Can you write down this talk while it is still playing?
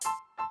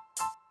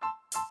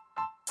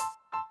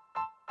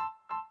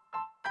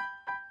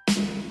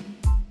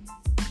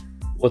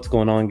What's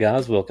going on,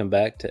 guys? Welcome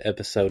back to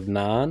episode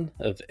 9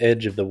 of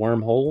Edge of the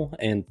Wormhole,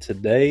 and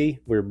today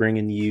we're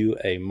bringing you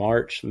a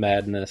March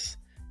Madness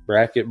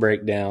bracket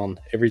breakdown.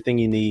 Everything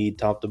you need,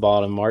 top to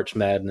bottom, March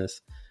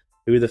Madness.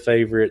 Who are the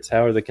favorites?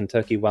 How are the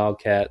Kentucky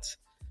Wildcats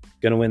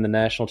going to win the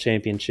national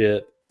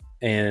championship?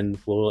 And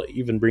we'll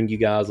even bring you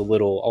guys a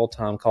little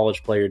all-time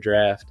college player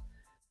draft.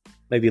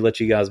 Maybe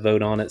let you guys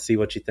vote on it, see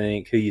what you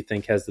think, who you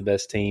think has the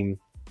best team.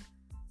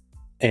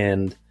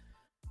 And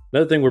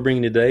another thing we're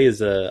bringing today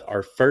is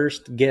our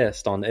first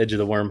guest on Edge of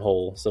the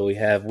Wormhole. So we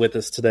have with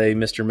us today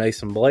Mr.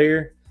 Mason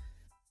Blair,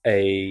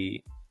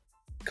 a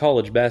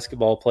college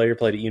basketball player,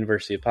 played at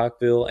University of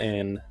Pikeville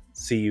and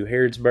CU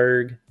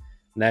Harrodsburg,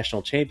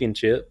 national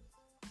championship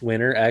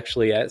winner,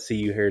 actually at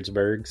CU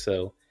Harrodsburg.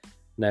 So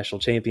national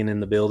champion in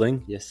the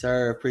building. Yes,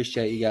 sir.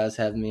 Appreciate you guys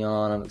having me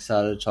on. I'm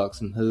excited to talk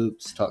some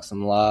hoops, talk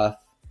some life.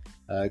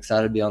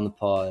 Excited to be on the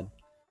pod.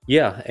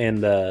 Yeah,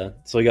 and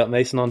so we got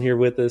Mason on here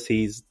with us.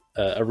 He's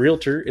a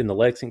realtor in the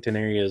Lexington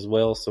area as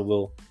well, so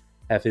we'll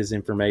have his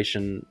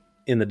information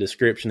in the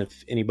description.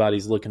 If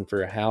anybody's looking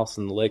for a house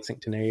in the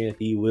Lexington area,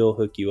 he will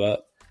hook you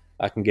up.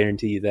 I can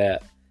guarantee you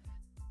that.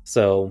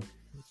 So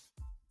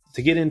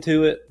to get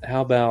into it, how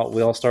about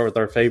we all start with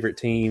our favorite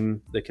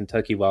team, the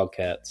Kentucky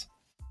Wildcats?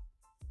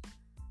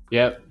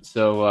 Yep.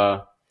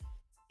 So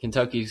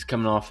Kentucky's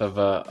coming off of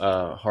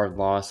a hard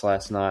loss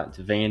last night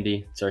to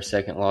Vandy. It's our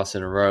second loss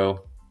in a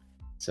row.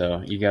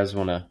 So you guys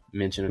want to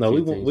mention a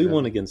few things? We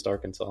won against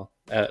Arkansas.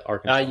 At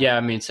Arkansas. Yeah,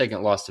 I mean,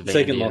 second loss to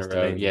Vandy in a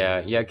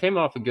row. Yeah, came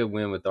off a good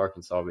win with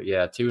Arkansas. But,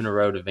 yeah, 2 in a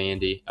row to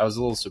Vandy. I was a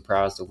little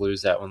surprised to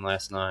lose that one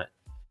last night.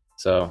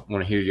 So I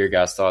want to hear your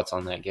guys' thoughts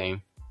on that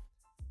game.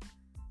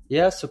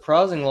 Yeah,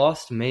 surprising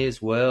loss to me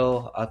as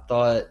well. I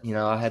thought,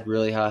 I had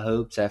really high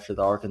hopes after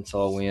the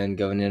Arkansas win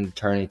going into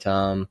tourney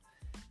time.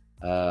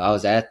 I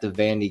was at the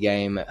Vandy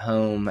game at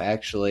home,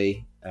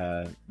 actually.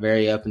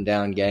 Very up and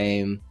down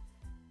game.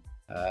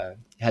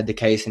 Had the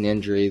case and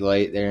injury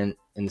late there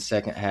in the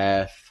second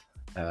half.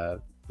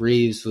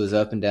 Reeves was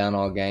up and down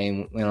all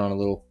game, went on a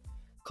little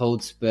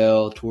cold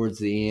spell towards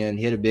the end,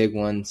 hit a big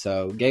one,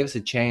 so gave us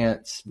a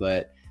chance.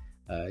 But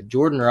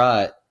Jordan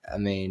Wright, I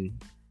mean,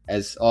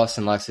 as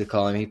Austin likes to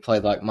call him, he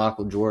played like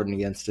Michael Jordan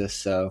against us.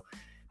 So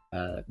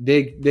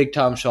big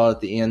time shot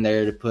at the end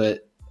there to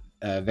put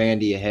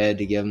Vandy ahead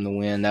to give him the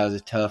win. That was a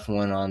tough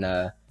one on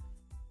the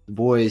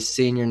boys'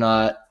 senior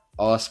night.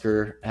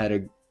 Oscar had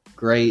a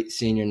great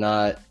senior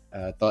night.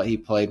 Thought he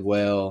played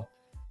well.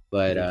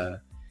 But,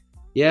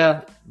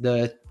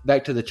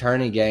 back to the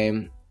tourney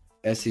game,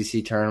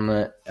 SEC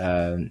tournament.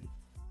 I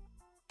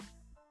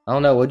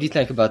don't know. What do you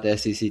think about the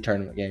SEC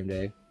tournament game,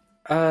 Dave?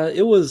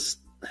 It was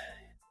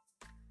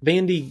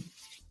Vandy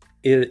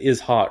is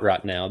hot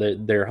right now.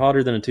 They're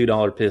hotter than a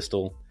 $2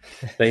 pistol.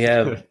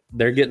 They're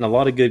getting a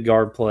lot of good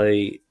guard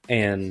play,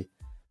 and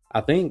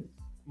I think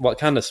what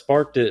kind of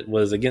sparked it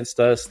was against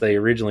us. They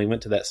originally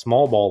went to that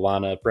small ball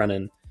lineup,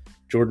 running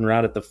Jordan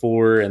Wright at the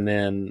 4, and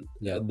then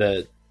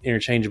the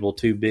interchangeable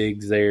 2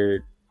 bigs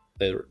there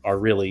that are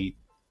really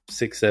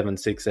 6'7",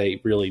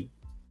 6'8", really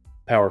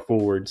power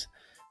forwards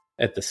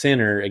at the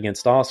center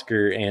against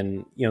Oscar.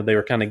 And, they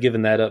were kind of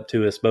giving that up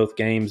to us both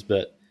games,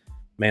 but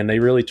man, they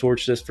really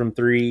torched us from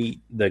 3.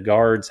 The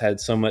guards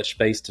had so much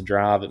space to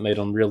drive. It made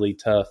them really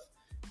tough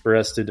for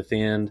us to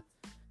defend.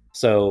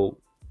 So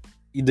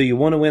do you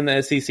want to win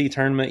the SEC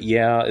tournament?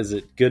 Yeah. Is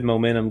it good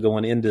momentum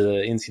going into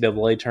the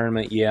NCAA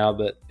tournament? Yeah,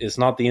 but it's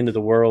not the end of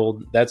the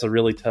world. That's a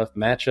really tough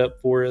matchup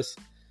for us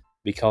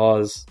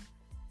because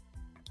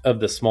of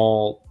the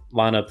small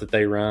lineup that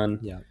they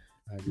run. Yeah,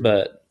 I agree.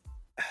 But,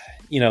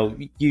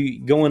 you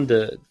going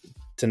to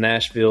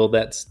Nashville,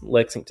 that's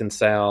Lexington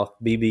South.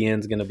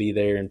 BBN's going to be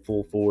there in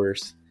full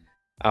force.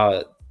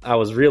 I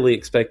was really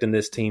expecting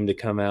this team to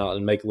come out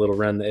and make a little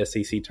run the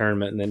SEC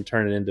tournament and then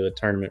turn it into a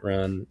tournament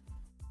run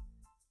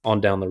on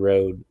down the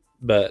road.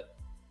 But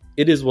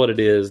it is what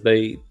it is.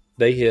 They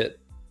hit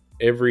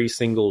every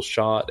single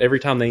shot. Every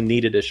time they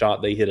needed a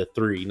shot, they hit a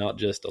 3, not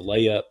just a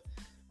layup.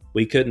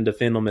 We couldn't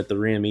defend them at the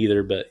rim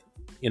either, but,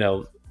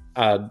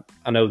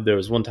 I know there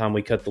was one time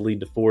we cut the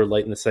lead to 4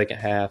 late in the second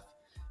half.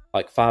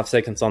 Like 5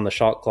 seconds on the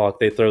shot clock,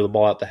 they throw the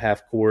ball out to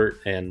half court,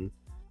 and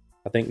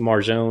I think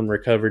Marjone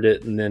recovered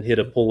it and then hit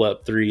a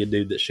pull-up 3, a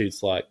dude that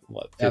shoots 15%.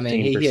 I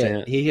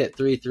mean, he hit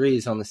 3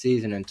 threes on the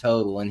season in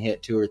total and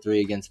hit 2 or 3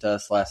 against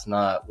us last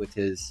night with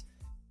his,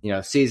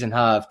 season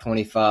high of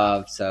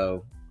 25.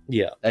 So,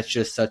 yeah, that's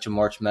just such a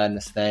March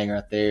Madness thing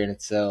right there in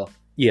itself.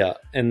 Yeah,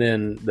 and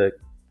then the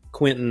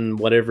Quentin,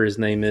 whatever his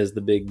name is,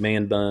 the big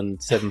man bun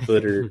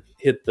 7-footer,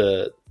 hit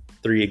the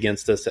 3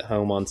 against us at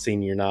home on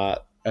senior night.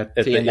 At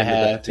the end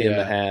of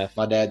the half.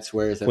 My dad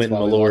swears that's Quentin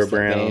why we Malora lost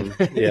Brown.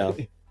 that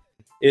game.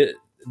 Yeah.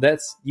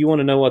 You want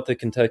to know what the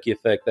Kentucky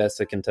effect, that's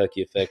the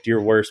Kentucky effect.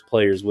 Your worst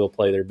players will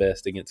play their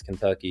best against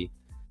Kentucky.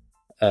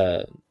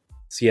 So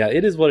yeah,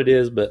 it is what it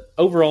is. But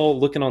overall,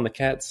 looking on the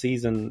Cats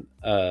season,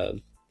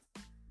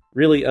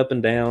 really up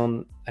and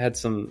down. Had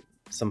some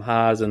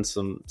highs and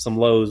some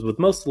lows, with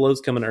most of the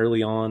lows coming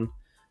early on.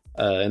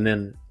 And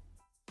then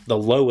the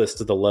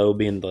lowest of the low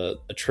being the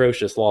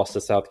atrocious loss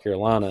to South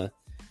Carolina.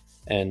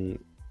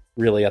 and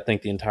really, I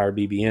think the entire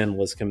BBN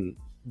was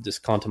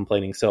just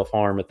contemplating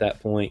self-harm at that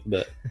point.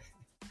 But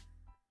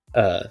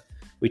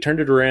we turned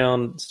it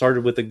around,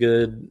 started with a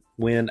good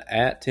win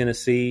at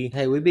Tennessee.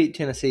 Hey, we beat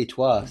Tennessee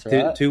twice,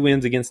 right? Two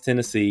wins against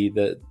Tennessee.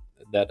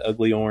 That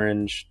ugly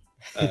orange.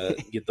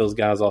 Get those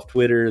guys off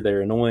Twitter.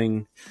 They're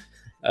annoying.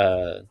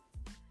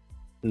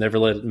 Never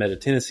met a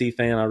Tennessee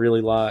fan I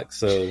really like,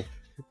 so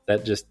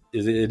that just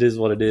it is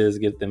what it is.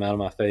 Get them out of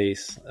my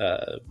face.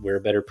 We're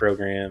a better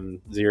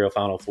program. 0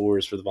 Final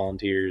Fours for the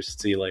Volunteers.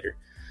 See you later.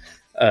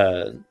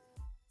 But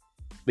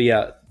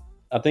yeah,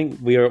 I think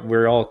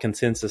we're all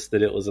consensus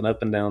that it was an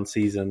up and down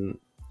season,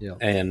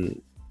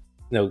 and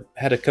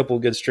had a couple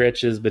of good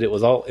stretches, but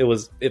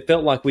it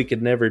felt like we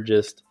could never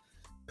just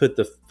put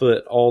the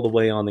foot all the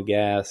way on the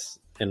gas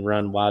and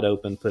run wide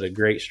open. Put a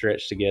great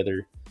stretch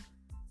together,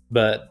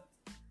 but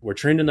we're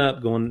trending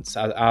up,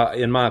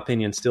 in my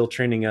opinion, still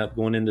trending up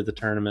going into the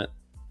tournament,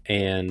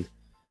 and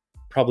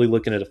probably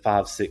looking at a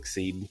 5-6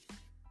 seed.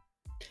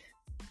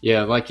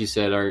 Yeah, like you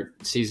said, our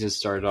season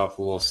started off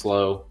a little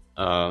slow.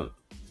 A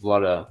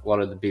lot of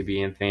the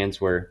BBN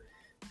fans were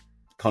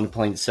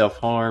contemplating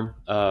self-harm,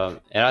 and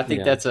I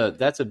think that's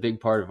a big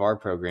part of our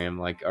program.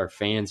 Like, our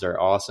fans are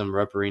awesome.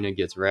 Rupp Arena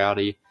gets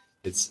rowdy.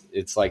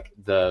 It's like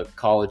the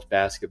college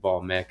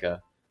basketball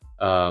mecca.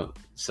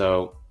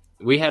 So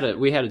we had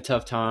a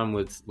tough time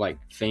with like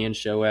fan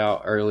show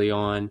out early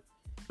on,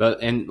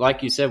 and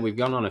like you said, we've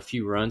gone on a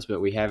few runs, but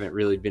we haven't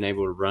really been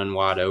able to run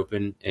wide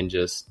open and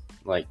just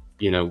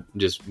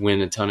just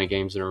win a ton of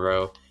games in a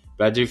row.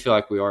 But I do feel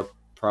like we are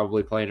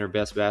probably playing our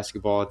best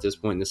basketball at this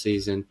point in the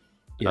season.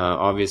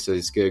 Obviously,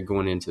 it's good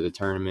going into the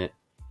tournament.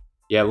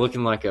 Yeah,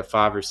 looking like a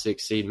 5 or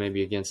 6 seed,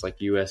 maybe against like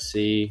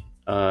USC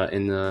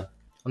in the.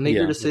 I'm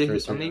eager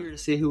to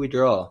see who we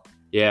draw.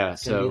 Yeah,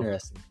 it's gonna be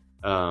interesting.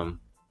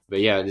 But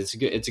yeah, it's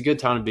a good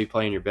time to be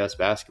playing your best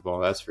basketball.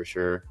 That's for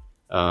sure.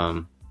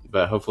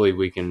 But hopefully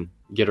we can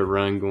get a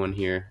run going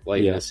here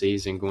late in the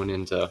season, going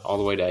into all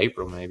the way to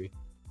April, maybe.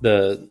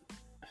 The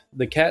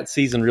Cat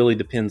season really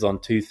depends on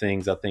 2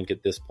 things, I think,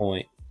 at this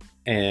point,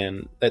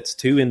 and that's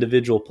 2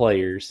 individual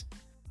players,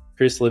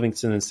 Chris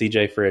Livingston and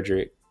CJ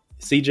Frederick.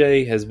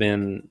 CJ has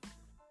been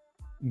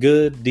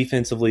good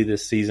defensively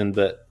this season,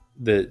 but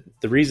the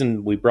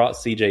reason we brought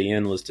CJ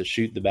in was to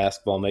shoot the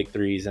basketball, make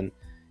threes, and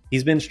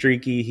he's been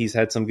streaky. He's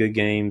had some good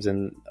games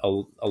and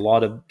a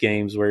lot of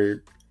games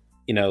where,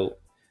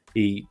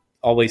 he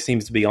always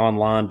seems to be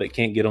online but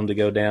can't get them to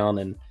go down.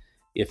 And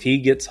if he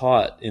gets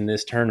hot in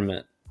this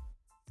tournament,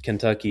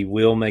 Kentucky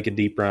will make a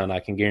deep run. I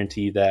can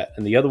guarantee you that.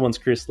 And the other one's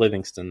Chris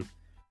Livingston.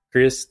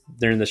 Chris,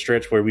 during the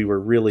stretch where we were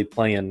really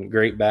playing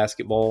great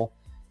basketball,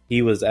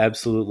 he was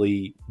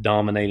absolutely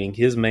dominating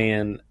his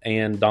man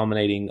and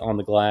dominating on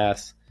the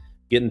glass,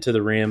 getting to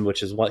the rim,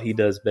 which is what he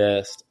does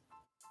best.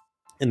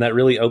 And that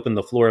really opened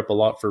the floor up a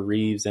lot for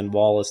Reeves and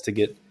Wallace to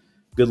get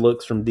good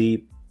looks from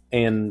deep.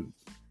 And,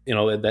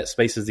 that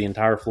spaces the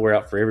entire floor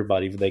out for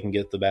everybody if they can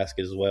get the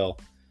basket as well.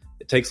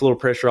 It takes a little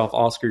pressure off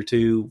Oscar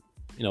too,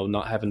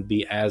 not having to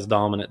be as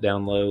dominant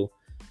down low.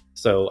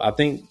 So I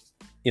think,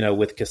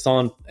 with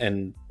Kassan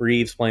and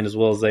Reeves playing as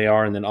well as they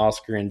are, and then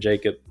Oscar and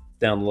Jacob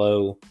down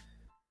low,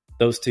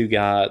 those 2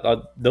 guys,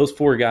 those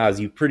 4 guys,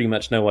 you pretty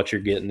much know what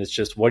you're getting. It's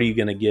just, what are you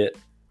going to get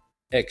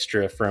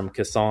extra from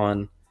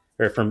Kassan?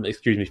 Or from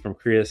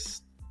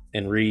Chris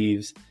and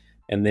Reeves,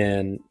 and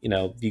then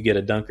you get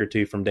a dunk or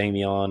 2 from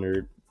Damian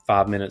or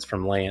 5 minutes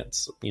from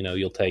Lance,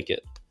 you'll take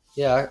it.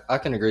 Yeah, I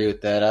can agree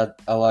with that.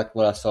 I like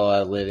what I saw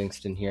out of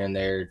Livingston here and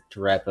there to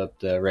wrap up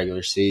the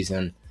regular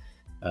season.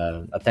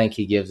 I think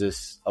he gives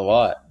us a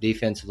lot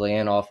defensively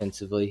and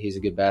offensively. He's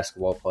a good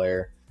basketball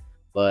player,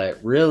 but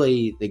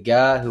really the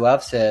guy who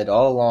I've said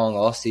all along,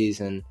 all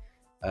season,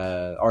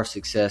 our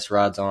success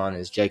rides on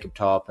is Jacob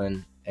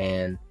Toppin,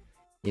 and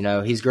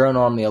he's grown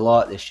on me a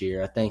lot this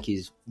year. I think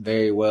he's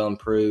very well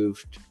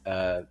improved.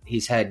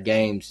 He's had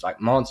games, like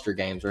monster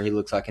games, where he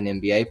looks like an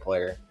NBA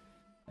player.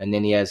 And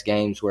then he has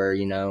games where,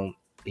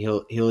 he'll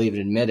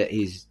even admit it.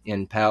 He's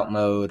in pout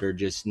mode or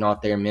just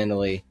not there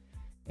mentally.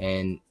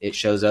 And it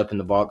shows up in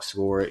the box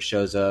score. It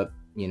shows up,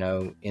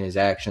 in his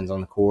actions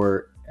on the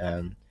court.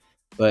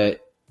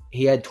 But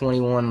he had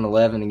 21 and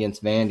 11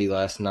 against Vandy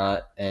last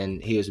night,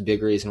 and he was a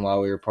big reason why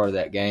we were part of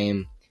that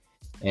game.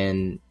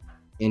 And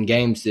in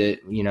games that,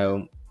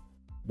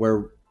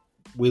 where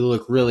we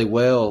look really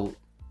well,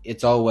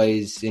 it's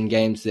always in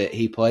games that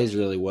he plays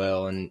really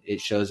well, and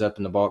it shows up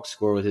in the box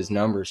score with his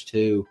numbers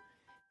too.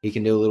 He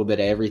can do a little bit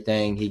of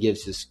everything. He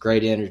gives us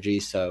great energy,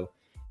 so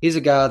he's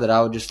a guy that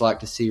I would just like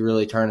to see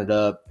really turn it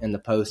up in the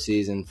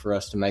postseason for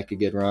us to make a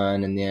good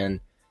run. And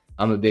then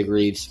I'm a big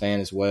Reeves fan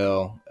as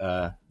well.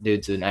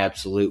 Dude's an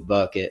absolute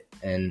bucket,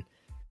 and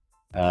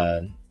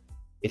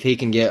if he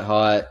can get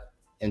hot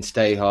and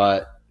stay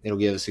hot, it'll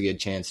give us a good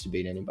chance to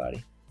beat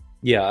anybody.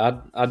 Yeah,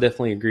 I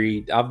definitely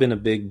agree. I've been a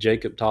big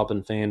Jacob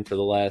Toppin fan for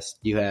the last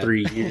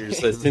 3 years.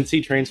 Since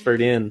he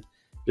transferred in,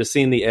 just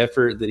seeing the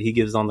effort that he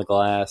gives on the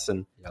glass.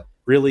 And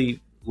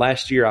really,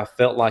 last year I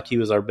felt like he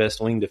was our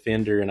best wing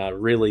defender, and I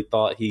really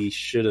thought he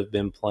should have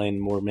been playing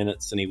more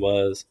minutes than he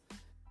was.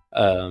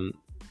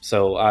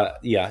 So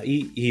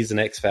he's an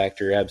X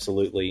factor,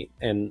 absolutely.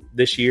 And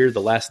this year,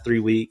 the last 3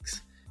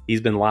 weeks,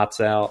 he's been lights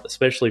out,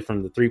 especially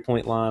from the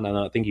 3-point line.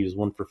 I think he was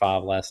 1 for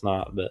 5 last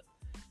night, but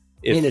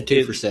in a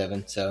 2 for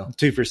 7, so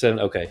 2 for 7.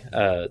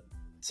 Okay,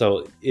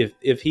 so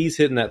if he's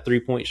hitting that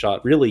 3-point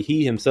shot, really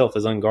he himself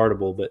is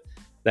unguardable, but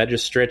that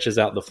just stretches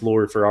out the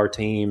floor for our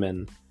team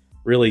and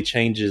really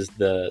changes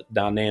the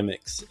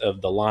dynamics of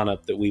the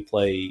lineup that we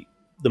play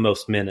the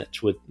most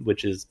minutes with,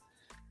 which is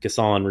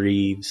Kassan,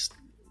 Reeves,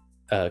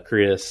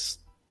 Chris,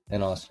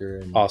 and Oscar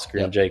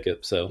and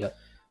Jacob. So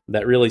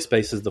that really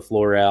spaces the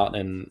floor out.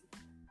 And,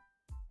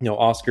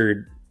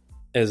 Oscar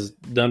has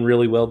done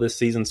really well this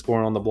season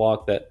scoring on the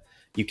block, that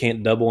you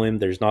can't double him.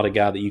 There's not a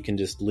guy that you can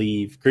just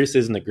leave. Chris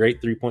isn't a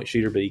great 3-point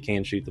shooter, but he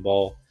can shoot the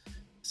ball.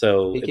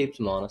 So he keeps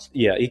him honest.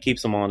 Yeah, he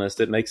keeps him honest.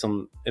 It makes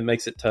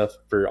it tough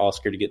for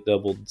Oscar to get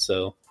doubled.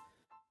 So,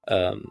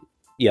 I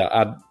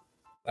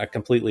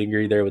completely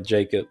agree there with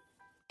Jacob.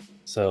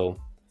 So,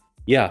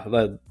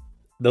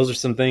 those are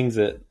some things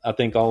that I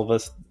think all of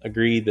us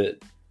agree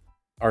that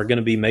are going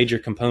to be major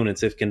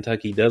components if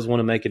Kentucky does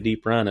want to make a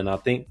deep run. And I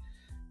think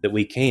that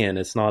we can.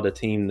 It's not a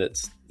team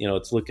that's,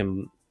 it's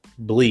looking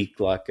bleak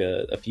like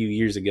a few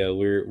years ago.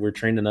 We're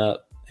trending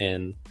up,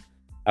 and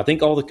I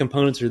think all the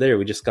components are there.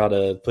 We just got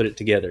to put it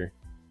together.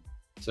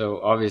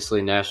 So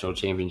obviously national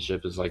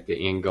championship is like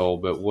the end goal,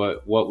 but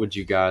what would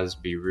you guys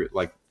be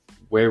like?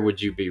 Where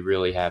would you be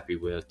really happy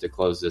with to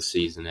close this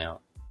season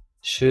out?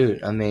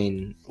 Shoot, I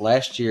mean,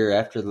 last year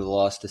after the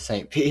loss to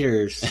St.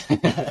 Peter's,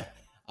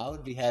 I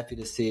would be happy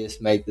to see us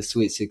make the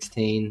Sweet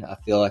 16. I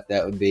feel like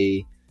that would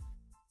be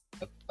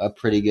a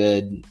pretty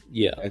good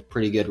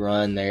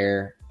run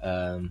there.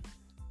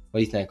 What do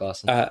you think,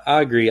 Austin?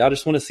 I agree. I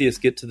just want to see us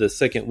get to the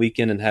second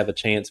weekend and have a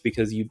chance,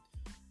 because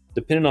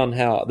depending on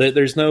how,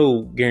 there's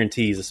no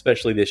guarantees,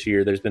 especially this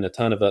year. There's been a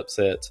ton of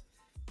upsets,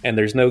 and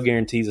there's no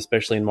guarantees,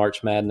 especially in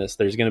March Madness.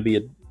 There's going to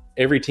be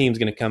every team's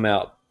going to come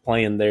out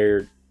playing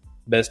their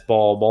best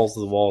balls to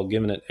the wall,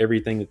 giving it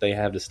everything that they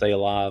have to stay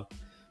alive.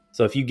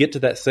 So if you get to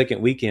that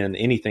second weekend,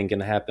 anything can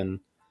happen.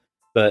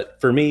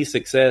 But for me,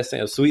 success,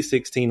 Sweet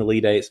 16,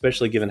 Elite 8,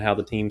 especially given how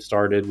the team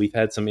started, we've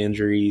had some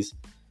injuries.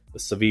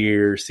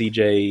 Severe.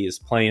 CJ is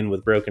playing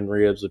with broken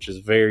ribs, which is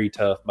very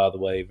tough, by the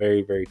way.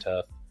 Very, very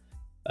tough.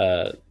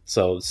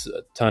 So it's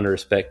a ton of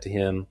respect to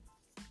him.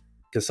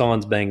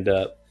 Kassan's banged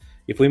up.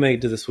 If we make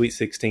it to the Sweet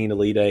 16,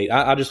 Elite 8,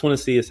 I just want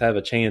to see us have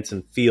a chance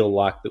and feel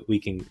like that we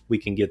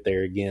can get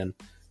there again.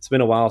 It's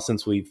been a while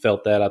since we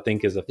felt that, I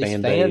think, as a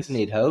fan base. Fans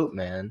need hope,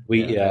 man.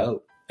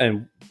 Hope.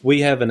 And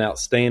we have an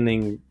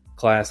outstanding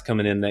class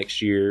coming in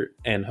next year,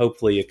 and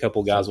hopefully a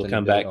couple guys will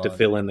come back to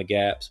fill in the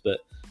gaps. But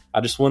I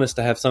just want us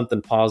to have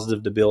something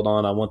positive to build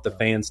on. I want the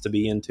fans to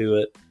be into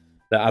it.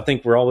 I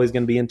think we're always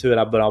going to be into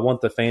it, but I want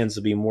the fans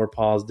to be more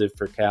positive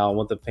for Cal. I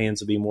want the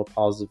fans to be more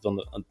positive on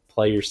the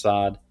player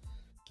side.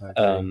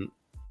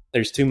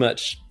 There's too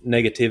much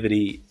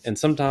negativity, and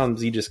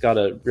sometimes you just got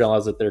to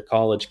realize that they're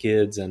college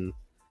kids, and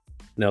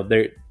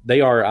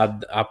they are.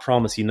 I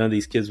promise you, none of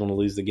these kids want to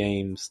lose the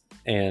games,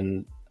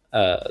 and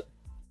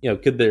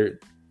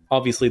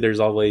obviously there's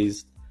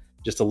always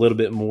just a little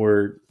bit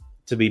more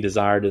to be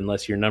desired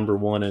unless you're number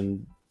one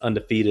and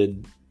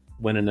undefeated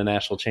winning a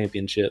national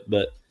championship.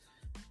 But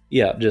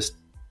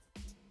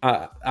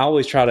I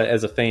always try to,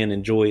 as a fan,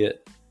 enjoy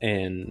it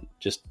and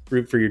just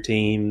root for your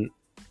team.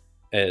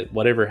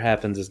 Whatever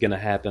happens is going to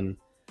happen.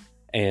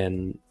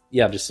 And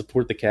just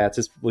support the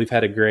Cats. We've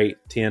had a great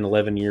 10,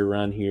 11 year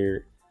run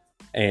here.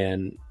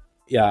 And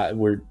I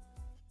would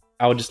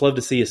just love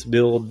to see us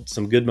build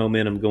some good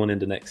momentum going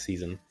into next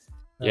season.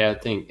 Yeah, I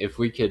think if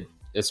we could,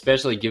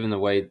 especially given the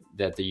way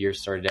that the year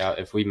started out,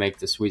 if we make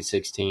the Sweet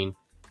 16,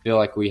 feel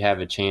like we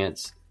have a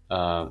chance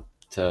to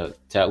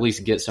at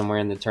least get somewhere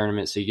in the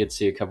tournament, so you get to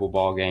see a couple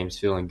ball games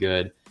feeling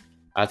good.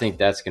 I think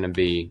that's going to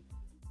be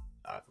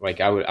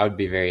I would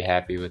be very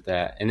happy with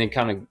that. And then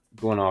kind of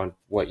going on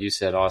what you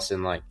said,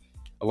 Austin, like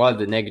a lot of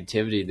the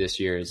negativity this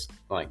year is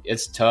like,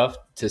 it's tough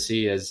to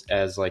see as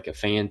like a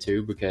fan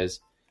too, because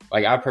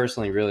like I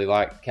personally really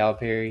like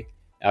Calipari.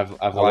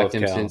 I've liked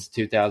him since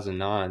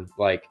 2009.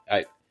 Like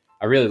I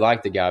really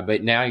like the guy,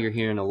 but now you're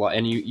hearing a lot,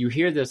 and you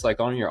hear this like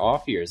on your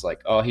off years,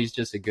 like, oh, he's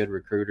just a good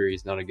recruiter,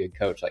 he's not a good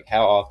coach. Like,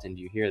 how often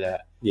do you hear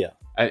that? Yeah,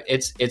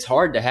 it's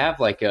hard to have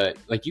like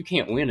you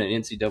can't win an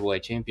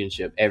NCAA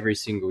championship every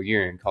single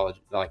year in college,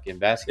 like in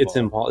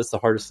basketball. It's the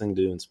hardest thing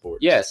to do in sports.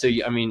 Yeah, so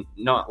I mean,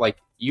 not like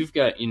you've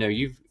got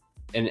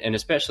and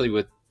especially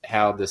with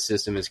how the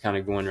system is kind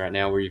of going right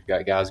now, where you've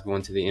got guys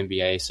going to the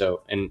NBA.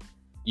 So and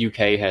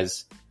UK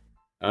has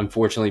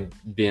unfortunately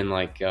been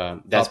like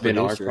that's been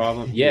our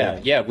problem.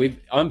 Yeah, we've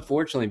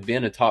unfortunately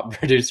been a top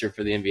producer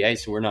for the NBA,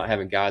 so we're not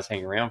having guys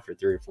hang around for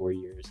 3 or 4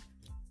 years.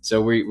 So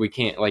we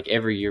can't, like,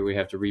 every year we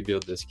have to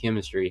rebuild this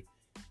chemistry.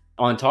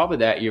 On top of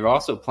that, you're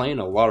also playing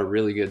a lot of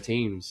really good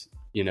teams,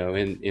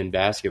 in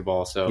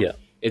basketball. So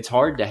it's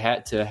hard to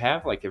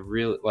have like a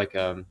real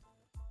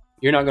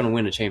you're not going to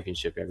win a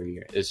championship every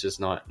year. It's just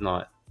not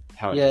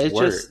it's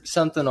works. just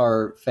something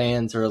our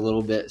fans are a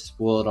little bit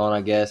spoiled on,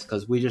 I guess,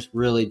 because we just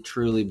really,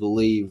 truly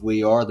believe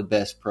we are the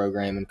best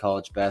program in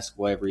college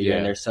basketball every year,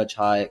 and there's such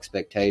high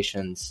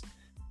expectations.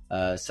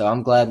 So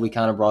I'm glad we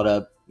kind of brought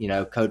up,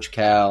 Coach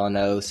Cal. I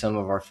know some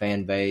of our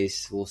fan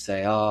base will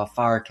say, oh,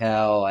 fire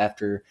Cal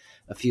after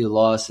a few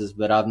losses,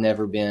 but I've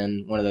never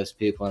been one of those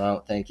people, and I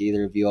don't think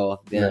either of you all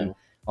have been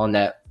on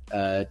that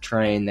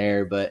train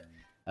there, but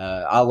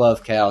I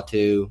love Cal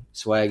too.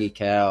 Swaggy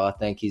Cal, I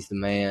think he's the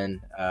man.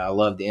 I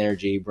love the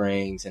energy he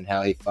brings and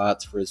how he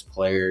fights for his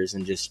players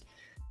and just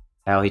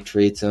how he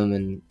treats them.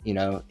 And,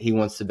 he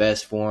wants the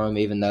best for them,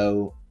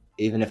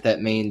 even if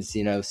that means,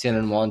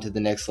 sending them on to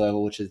the next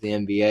level, which is the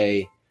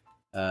NBA.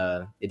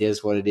 It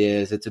is what it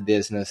is. It's a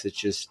business. It's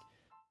just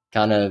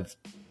kind of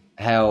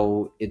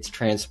how it's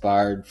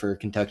transpired for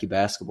Kentucky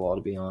basketball,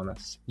 to be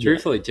honest.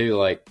 Truthfully,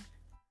 too,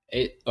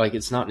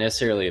 it's not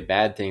necessarily a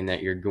bad thing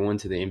that you're going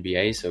to the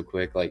NBA so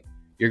quick. Like,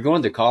 you're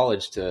going to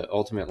college to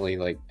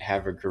ultimately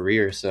have a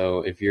career. So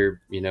if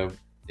you're,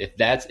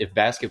 if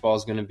basketball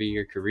is going to be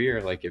your career,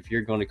 if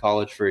you're going to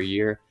college for a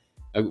year,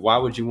 why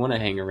would you want to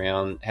hang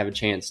around, have a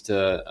chance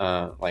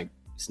to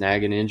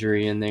snag an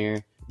injury in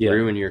there,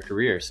 ruin your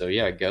career? So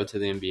go to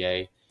the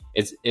NBA.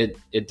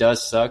 It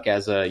does suck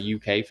as a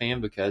UK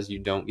fan because you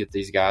don't get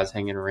these guys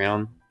hanging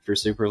around for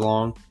super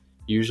long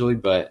usually,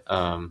 but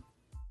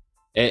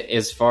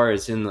as far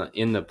as in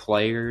the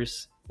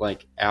players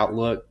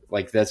outlook,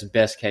 that's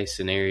best case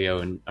scenario,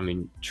 and I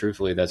mean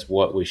truthfully that's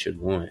what we should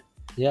want.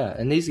 Yeah,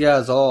 and these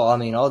guys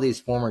all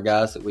these former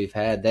guys that we've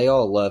had, they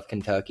all love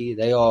Kentucky.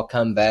 They all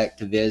come back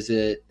to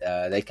visit.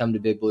 They come to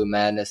Big Blue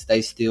Madness.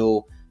 They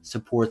still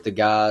support the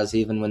guys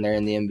even when they're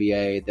in the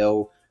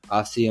NBA.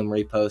 I see them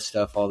repost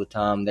stuff all the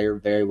time. They're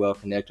very well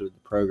connected with the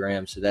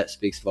program, so that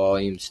speaks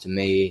volumes to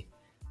me.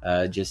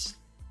 Just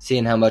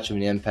seeing how much of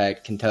an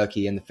impact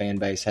Kentucky and the fan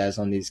base has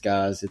on these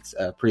guys, it's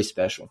pretty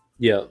special.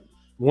 Yeah.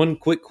 One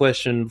quick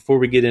question before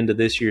we get into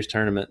this year's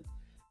tournament.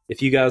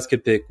 If you guys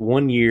could pick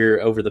 1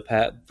 year over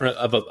the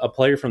of a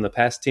player from the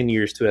past 10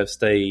 years to have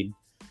stayed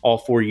all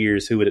 4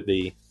 years, who would it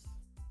be?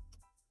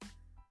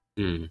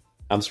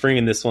 I'm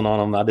springing this one on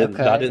them. I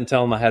didn't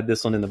tell them I had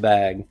this one in the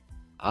bag.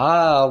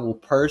 I will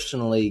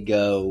personally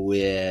go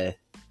with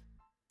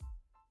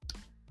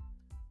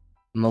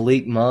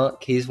Malik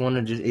Monk. He's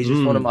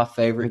just one of my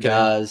favorite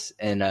guys,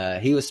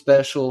 and he was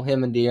special.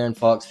 Him and De'Aaron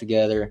Fox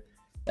together.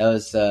 That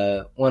was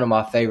one of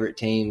my favorite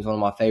teams, one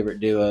of my favorite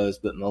duos.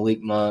 But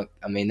Malik Monk,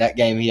 I mean, that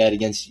game he had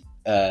against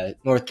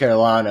North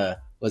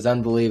Carolina was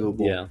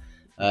unbelievable. Yeah.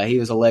 He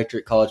was an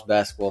electric college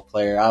basketball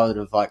player. I would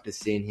have liked to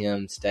seen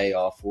him stay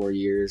all 4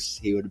 years.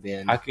 He would have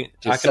been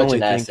such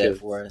an asset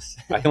for us.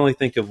 I can only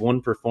think of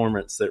one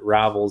performance that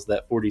rivals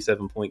that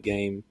 47-point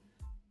game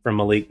from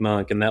Malik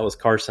Monk, and that was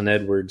Carson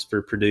Edwards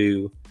for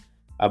Purdue,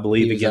 I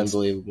believe, against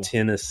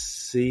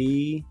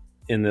Tennessee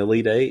in the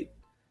Elite Eight.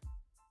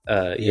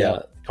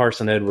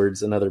 Carson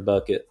Edwards, another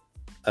bucket.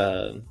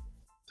 I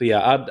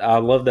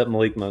love that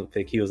Malik Monk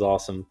pick. He was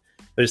awesome.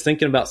 But just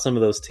thinking about some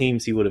of those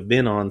teams he would have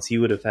been on, so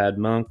you would have had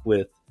Monk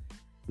with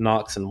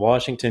Knox and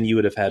Washington. You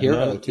would have had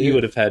Monk. You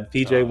would have had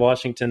PJ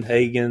Washington,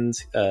 Hagens,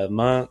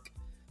 Monk,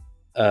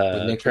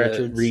 Nick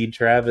Richards, Reed,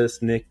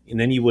 Travis, Nick, and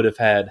then you would have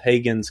had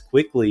Hagens,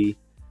 Quickly,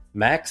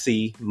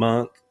 Maxey,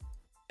 Monk,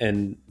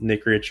 and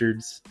Nick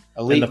Richards.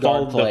 Elite and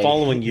the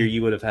following year,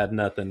 you would have had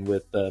nothing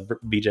with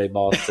BJ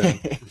Boston,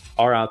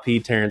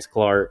 RIP Terrence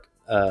Clark.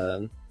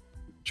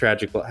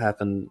 Tragic what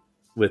happened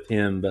with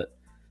him, but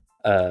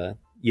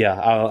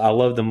I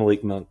love the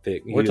Malik Monk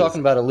pick. We're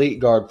talking about elite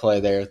guard play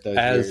there at those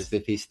years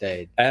if he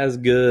stayed. As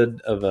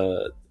good of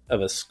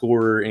a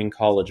scorer in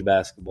college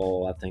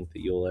basketball, I think that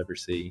you'll ever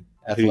see.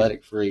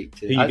 Athletic freak,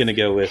 too. Who are you going to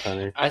go with,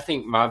 Hunter? I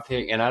think my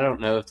pick, and I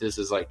don't know if this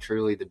is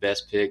truly the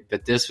best pick,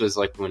 but this was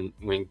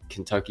when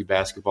Kentucky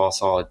basketball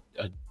saw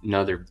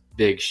another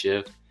big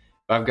shift.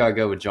 I've got to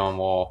go with John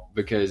Wall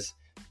because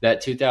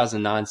that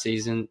 2009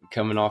 season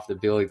coming off the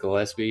Billy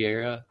Gillespie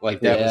era,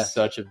 was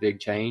such a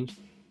big change.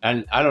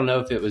 And I don't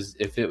know if it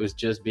was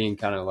just being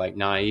kind of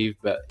naive,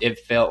 but it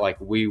felt like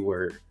we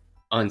were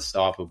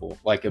unstoppable,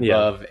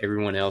 above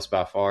everyone else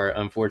by far.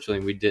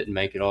 Unfortunately, we didn't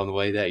make it all the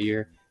way that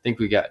year. I think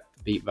we got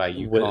beat by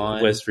UConn.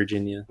 West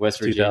Virginia.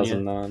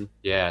 2009.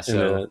 Yeah, so in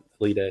the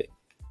Elite Eight.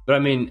 But I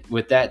mean,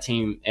 with that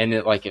team, and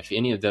if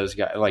any of those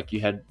guys,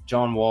 you had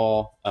John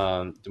Wall,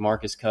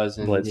 DeMarcus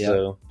Cousins,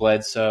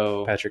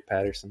 Bledsoe, Patrick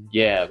Patterson.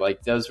 Yeah,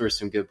 those were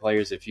some good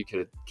players if you could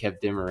have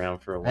kept them around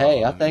for a while.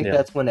 Hey, I think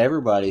that's when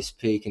everybody's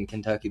peak in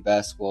Kentucky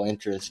basketball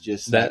interest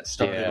just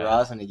started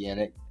rising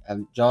again.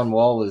 John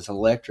Wall was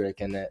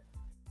electric, and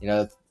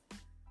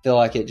feel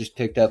like it just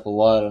picked up a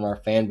lot on our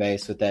fan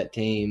base with that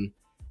team.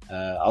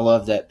 I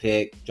love that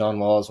pick. John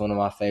Wall is one of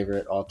my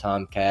favorite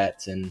all-time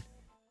cats, and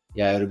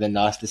it would have been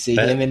nice to see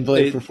him in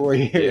blue for 4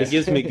 years. It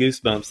gives me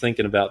goosebumps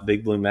thinking about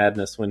Big Blue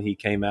Madness when he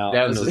came out.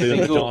 That was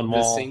John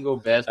Wall. The single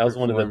best. That was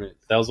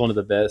one of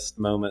the best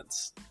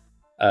moments.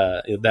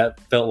 That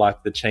felt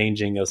like the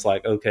changing. It was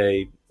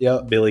okay,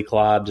 Billy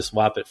Clyde, just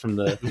wipe it from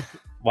the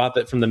wipe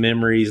it from the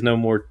memories. No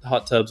more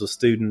hot tubs with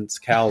students.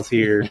 Cal's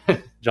here.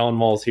 John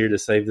Wall's here to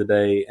save the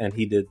day, and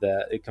he did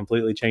that. It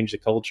completely changed the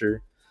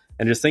culture.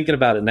 And just thinking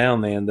about it now,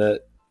 man,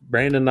 that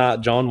Brandon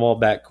Knight, John Wall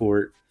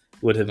backcourt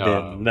would have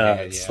been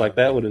nuts. Like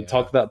that would have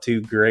talked about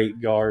two great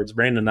guards.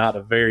 Brandon Knight,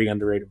 a very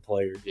underrated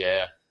player.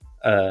 Yeah.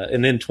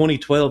 And then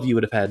 2012, you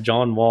would have had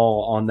John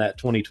Wall on that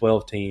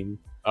 2012 team.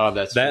 Oh,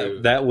 that's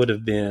true. That would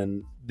have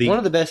been one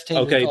of the best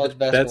teams in college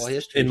basketball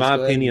history. In my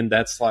opinion,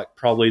 that's like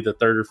probably the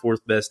third or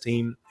fourth best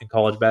team in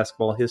college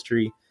basketball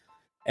history.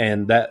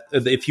 And that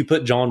if you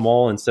put John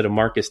Wall instead of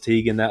Marcus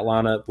Teague in that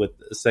lineup with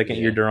a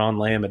second-year Deron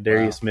Lamb and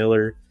Darius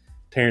Miller,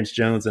 Terrence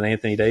Jones, and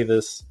Anthony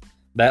Davis,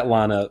 that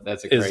lineup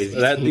that's a crazy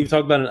team. You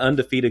talk about an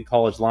undefeated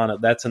college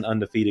lineup. That's an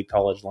undefeated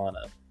college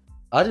lineup.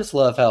 I just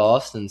love how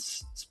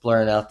Austin's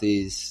splurring out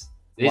these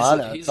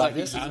lineups. He's like,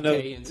 this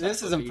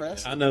is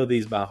impressive. I know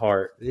these by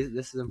heart.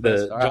 This is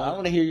impressive. All right, I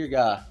want to hear your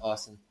guy,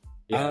 Austin.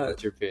 Yeah,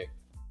 what's your pick?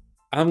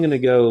 I'm going to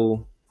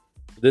go.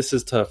 This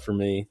is tough for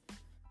me.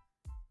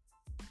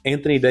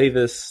 Anthony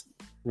Davis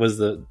was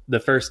the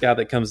first guy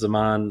that comes to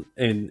mind,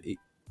 and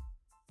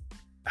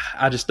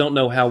I just don't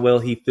know how well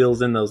he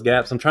fills in those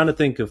gaps. I'm trying to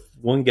think of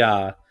one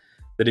guy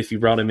that if you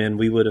brought him in,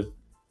 we would have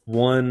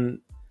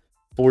won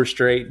 4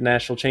 straight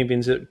national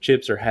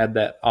championships or had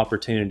that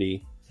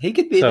opportunity. He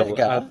could be that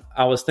guy.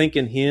 I was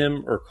thinking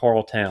him or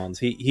Karl Towns.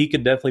 He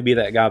could definitely be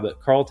that guy,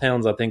 but Karl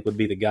Towns I think would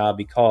be the guy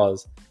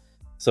because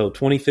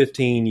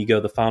 2015 you go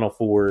the Final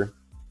Four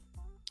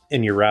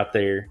and you're right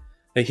there.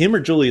 Him or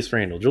Julius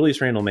Randle.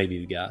 Julius Randle may be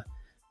the guy.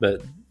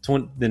 But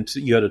then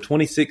you go to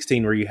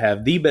 2016 where you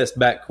have the best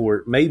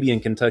backcourt maybe in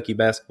Kentucky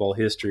basketball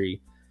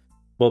history.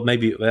 Well,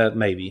 maybe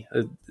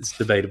it's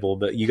debatable,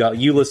 but you got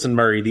Ulis and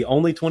Murray, the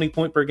only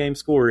 20-point per game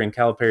scorer in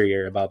Calipari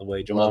era, by the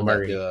way. Jamal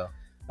Murray.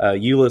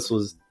 Ulis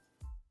was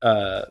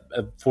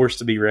a force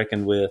to be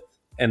reckoned with,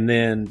 and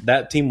then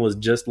that team was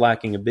just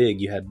lacking a big.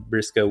 You had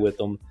Briscoe with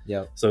them,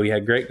 so you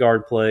had great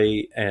guard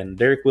play, and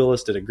Derek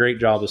Willis did a great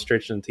job of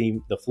stretching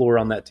the floor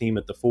on that team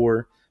at the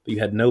 4. But you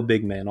had no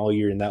big man all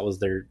year, and that was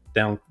their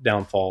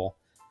downfall.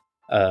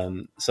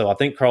 So I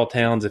think Karl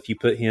Towns, if you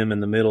put him in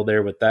the middle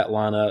there with that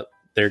lineup,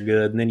 they're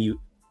good. And then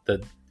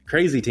the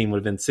crazy team would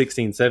have been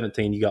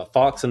 16-17. You got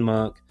Fox and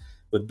Monk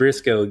with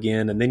Briscoe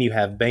again, and then you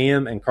have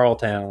Bam and Karl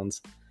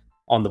Towns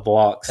on the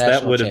blocks.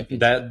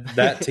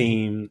 That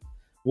team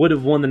would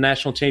have won the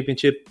national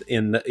championship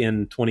in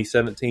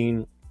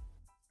 2017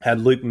 had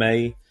Luke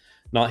May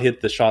not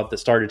hit the shot that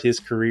started his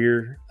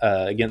career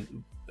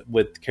again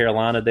with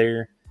Carolina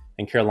there.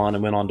 And Carolina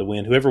went on to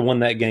win. Whoever won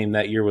that game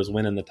that year was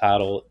winning the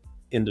title.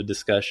 Into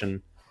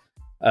discussion.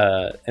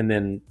 And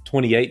then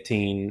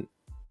 2018,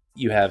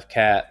 you have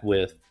Cat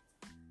with,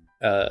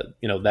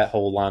 that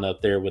whole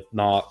lineup there with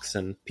Knox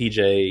and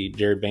PJ,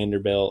 Jared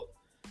Vanderbilt,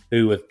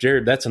 who if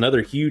Jared, that's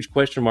another huge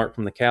question mark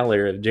from the Cal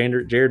era. If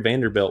Jared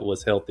Vanderbilt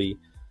was healthy,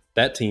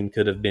 that team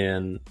could have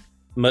been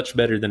much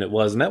better than it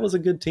was. And that was a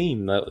good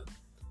team.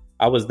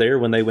 I was there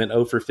when they went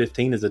 0 for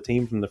 15 as a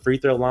team from the free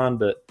throw line,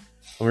 but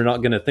we're not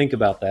going to think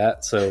about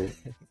that. So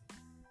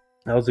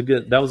that was a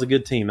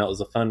good team. That was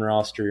a fun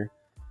roster.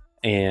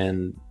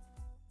 And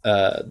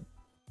so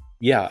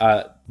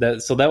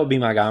that would be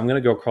my guy. I'm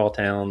going to go Karl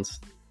Towns.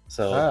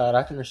 So all right,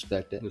 I can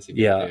respect it.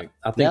 Yeah,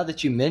 I think now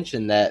that you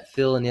mentioned that,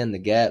 filling in the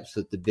gaps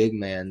with the big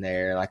man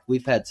there, like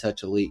we've had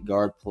such elite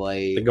guard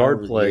play. The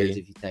guard play, years,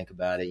 if you think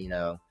about it,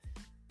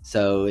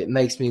 So it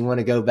makes me want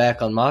to go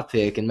back on my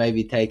pick and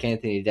maybe take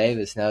Anthony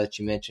Davis. Now that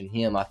you mentioned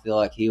him, I feel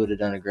like he would have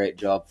done a great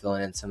job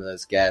filling in some of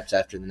those gaps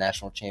after the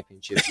national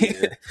championship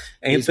year.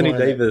 Anthony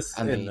Davis.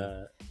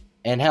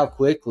 And how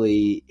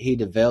quickly he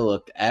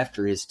developed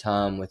after his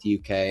time with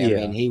UK. I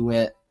mean, he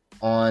went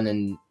on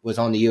and was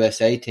on the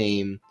USA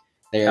team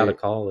there. Out of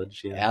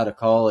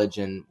college,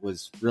 and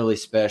was really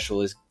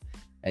special.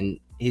 And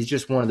he's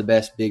just one of the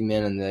best big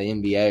men in the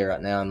NBA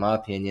right now, in my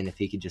opinion, if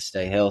he could just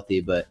stay healthy.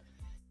 But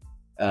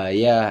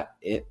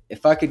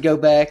if I could go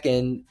back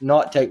and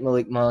not take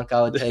Malik Monk,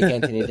 I would take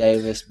Anthony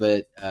Davis,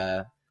 but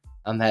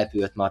I'm happy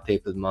with my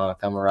pick with Monk.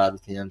 I'm going to ride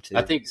with him too.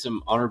 I think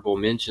some honorable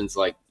mentions,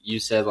 like you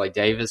said, like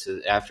Davis,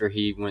 after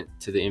he went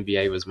to the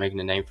NBA, was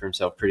making a name for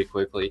himself pretty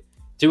quickly.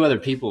 2 other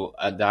people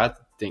that I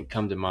think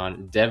come to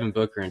mind, Devin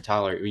Booker and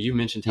Tyler. You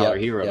mentioned Tyler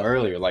Hero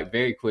earlier, like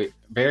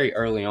very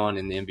early on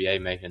in the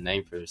NBA making a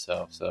name for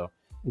himself. So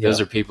those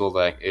are people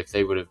that if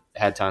they would have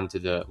had time a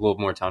little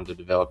more time to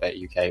develop at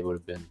UK, would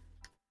have been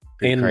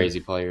crazy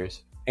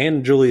players.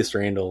 And Julius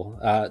Randle.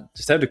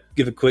 Just have to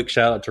give a quick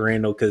shout out to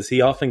Randle because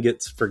he often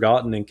gets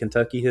forgotten in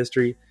Kentucky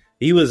history.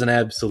 He was an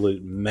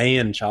absolute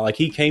man child. Like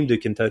he came to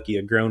Kentucky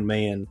a grown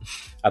man.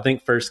 I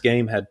think first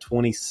game had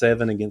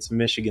 27 against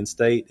Michigan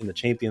State in the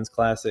Champions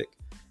Classic.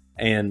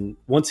 And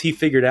once he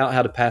figured out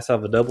how to pass out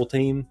of a double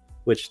team,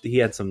 which he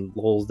had some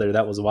lulls there,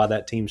 that was why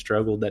that team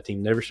struggled. That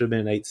team never should have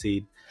been an 8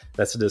 seed.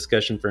 That's a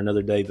discussion for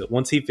another day. But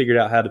once he figured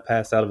out how to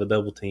pass out of a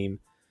double team,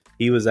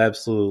 he was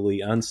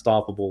absolutely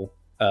unstoppable.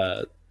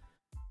 I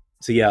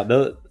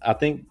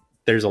think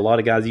there's a lot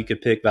of guys you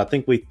could pick, but I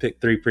think we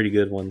picked 3 pretty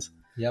good ones.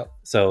 Yep.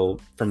 So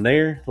from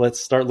there,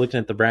 let's start looking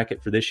at the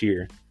bracket for this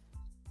year.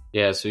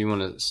 Yeah, so you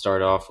want to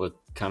start off with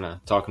kind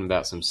of talking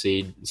about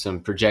some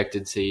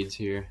projected seeds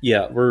here.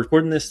 Yeah, we're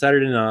recording this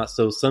Saturday night,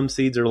 so some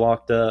seeds are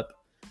locked up.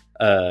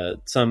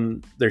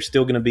 There's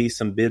still going to be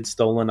some bids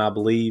stolen, I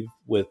believe,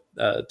 with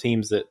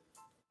teams that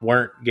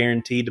weren't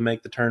guaranteed to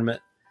make the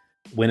tournament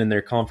winning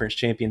their conference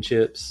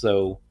championships.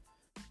 So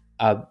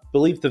I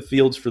believe the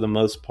field's for the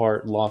most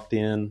part locked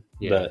in.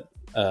 Yeah.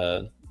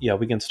 But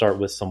we can start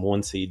with some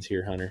 1 seeds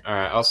here, Hunter. All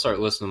right, I'll start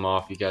listing them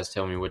off. You guys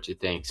tell me what you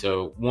think.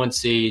 So 1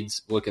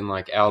 seeds looking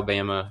like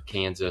Alabama,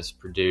 Kansas,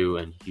 Purdue,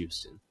 and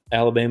Houston.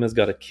 Alabama's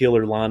got a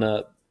killer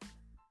lineup.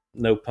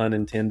 No pun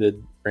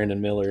intended.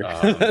 Brandon Miller.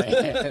 Oh,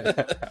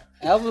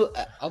 man.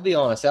 I'll be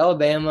honest.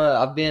 Alabama,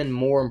 I've been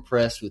more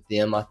impressed with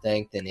them, I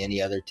think, than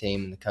any other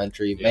team in the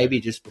country. Yeah.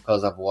 Maybe just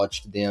because I've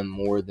watched them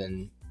more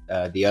than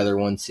the other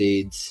 1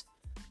 seeds.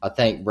 I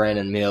think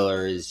Brandon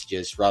Miller is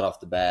just right off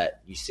the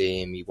bat. You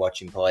see him, you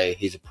watch him play.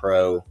 He's a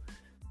pro.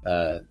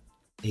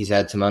 He's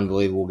had some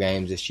unbelievable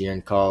games this year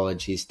in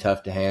college. He's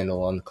tough to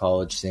handle on the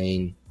college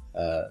scene.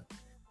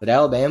 But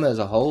Alabama as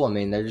a whole, I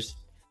mean, they're just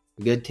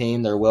a good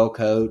team. They're well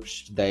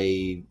coached.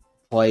 They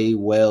play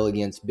well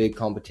against big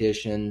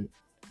competition.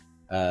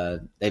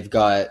 They've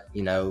got,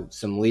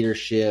 some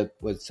leadership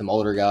with some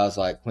older guys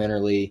like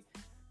Quinterly.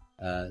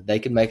 They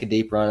could make a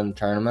deep run in the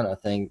tournament. I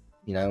think,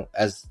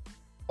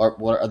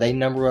 are they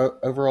number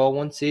overall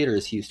 1 seed, or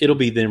is Houston? It'll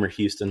be them or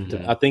Houston.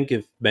 Mhm. I think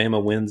if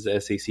Bama wins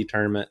the SEC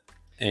tournament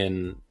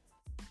and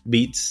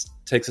beats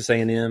Texas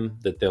A&M,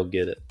 that they'll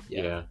get it.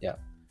 Yeah.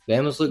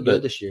 Bama's looked But-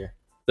 good this year.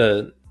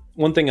 The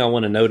one thing I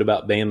want to note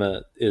about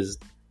Bama is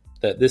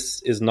that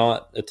this is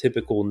not a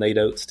typical Nate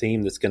Oates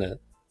team that's going to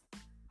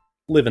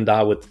live and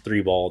die with the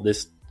 3 ball.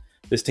 This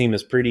team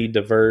is pretty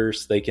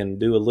diverse. They can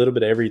do a little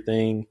bit of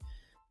everything.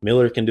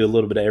 Miller can do a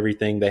little bit of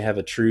everything. They have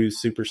a true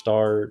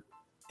superstar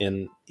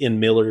in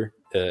Miller,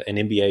 an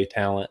NBA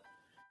talent.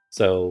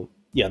 So,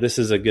 yeah, this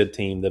is a good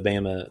team. The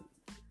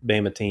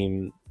Bama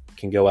team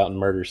can go out and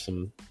murder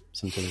some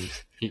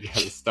teams. You got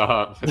to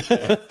stop.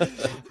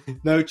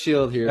 No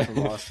chill here from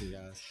Austin,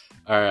 guys.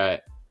 All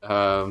right.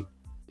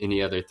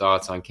 Any other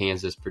thoughts on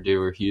Kansas,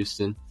 Purdue, or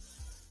Houston?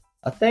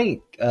 I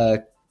think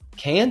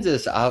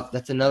Kansas,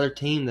 that's another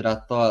team that I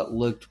thought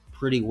looked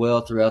pretty well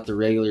throughout the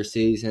regular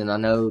season. I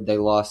know they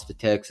lost to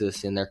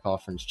Texas in their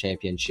conference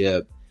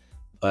championship,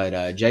 but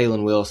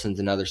Jalen Wilson's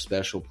another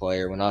special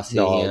player. When I see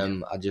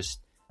him, I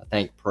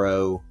think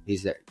pro.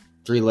 He's a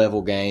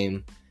 3-level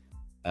game.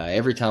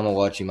 Every time I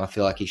watch him, I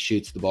feel like he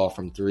shoots the ball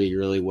from 3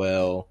 really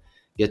well,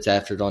 gets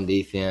after it on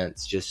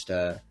defense. Just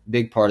a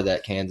big part of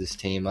that Kansas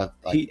team.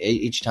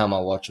 Each time I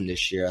watch him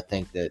this year, I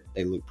think that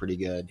they look pretty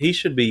good. He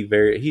should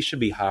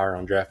be higher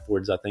on draft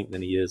boards, I think,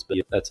 than he is, but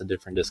that's a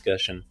different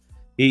discussion.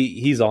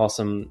 He's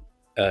awesome.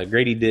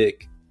 Grady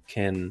Dick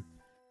can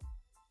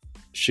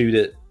shoot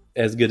it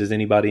as good as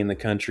anybody in the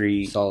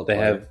country. Solid they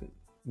player. have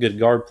good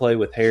guard play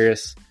with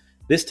Harris.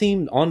 This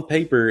team, on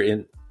paper,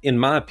 in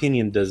my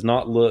opinion, does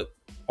not look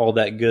all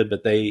that good,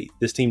 but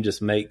this team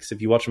just makes,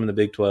 if you watch them in the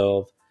Big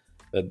 12,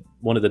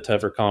 one of the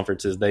tougher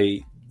conferences,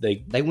 they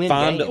win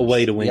find games. a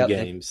way to win Yep,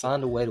 games. They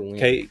find a way to win.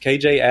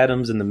 KJ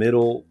Adams in the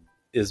middle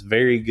is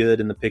very good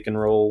in the pick and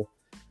roll.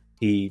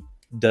 He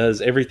does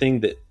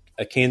everything that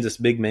a Kansas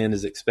big man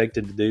is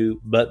expected to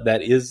do, but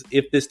that is,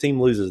 if this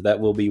team loses, that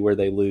will be where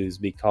they lose,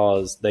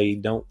 because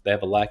they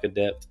have a lack of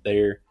depth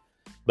there.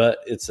 But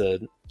it's a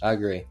I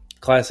agree.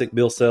 classic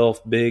Bill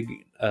Self guard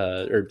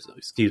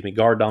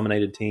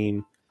dominated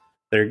team.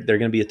 They're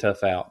going to be a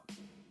tough out.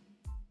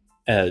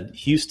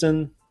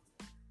 Houston,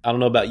 I don't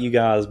know about you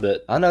guys,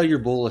 but I know you're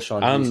bullish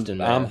on Houston,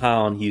 man. I'm high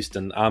on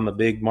Houston. I'm a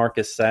big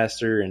Marcus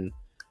Sasser and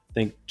I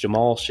think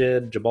Jabal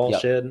Shed.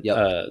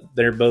 Yep.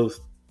 They're both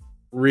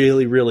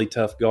really, really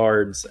tough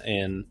guards,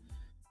 and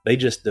they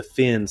just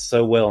defend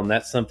so well, and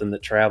that's something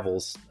that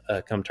travels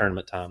come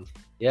tournament time.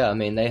 Yeah, I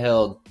mean, they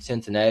held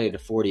Cincinnati to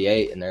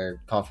 48 in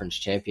their conference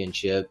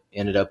championship,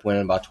 ended up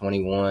winning by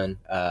 21.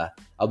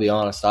 I'll be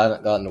honest, I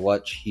haven't gotten to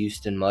watch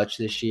Houston much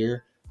this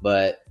year,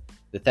 but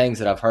the things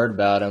that I've heard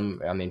about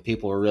them, I mean,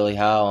 people are really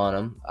high on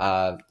them.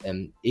 I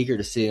am eager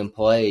to see them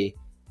play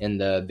in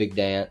the big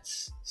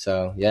dance.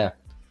 So, yeah.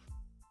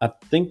 I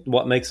think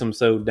what makes them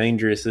so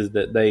dangerous is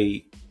that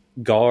they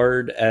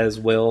guard as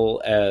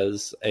well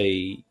as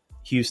a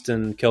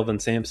Houston Kelvin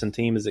Sampson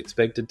team is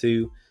expected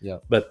to,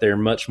 but they're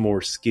much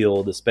more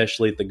skilled,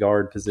 especially at the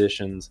guard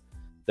positions.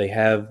 They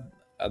have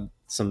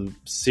some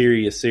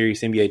serious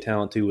NBA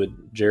talent too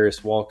with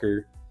Jarris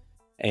Walker,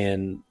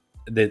 and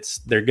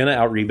they're going to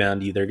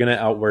out-rebound you. They're going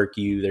to outwork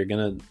you. They're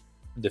going to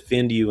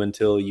defend you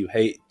until you're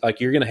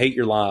going to hate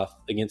your life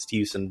against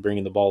Houston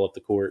bringing the ball up the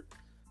court,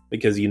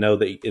 because you know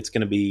that it's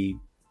going to be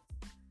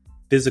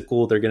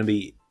physical. They're going to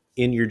be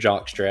in your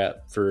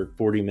jockstrap for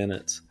 40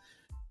 minutes,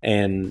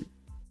 and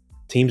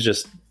teams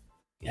just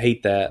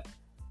hate that,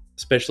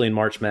 especially in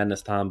March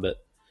Madness time. But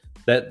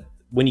that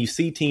when you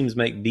see teams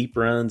make deep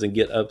runs and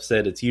get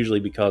upset, it's usually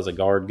because a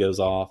guard goes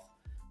off,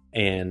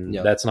 and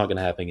that's not going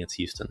to happen against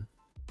Houston.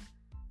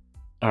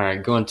 All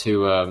right, going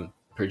to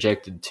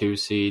projected 2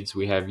 seeds,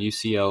 we have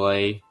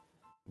UCLA,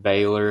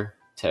 Baylor,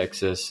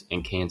 Texas,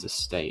 and Kansas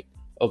State.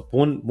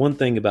 One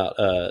thing about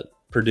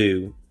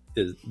Purdue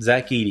is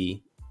Zach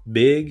Edey,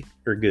 big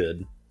or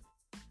good?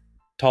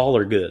 Tall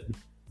or good?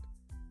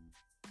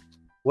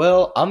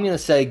 Well, I'm going to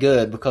say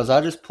good because I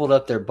just pulled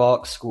up their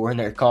box score in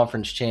their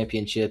conference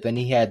championship, and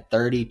he had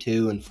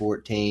 32 and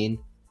 14.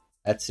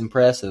 That's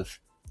impressive.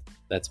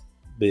 That's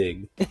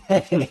big.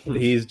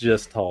 He's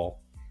just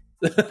tall.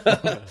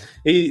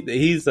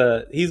 He's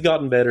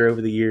gotten better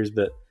over the years,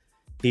 but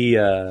he's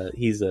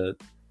a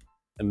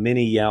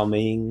mini Yao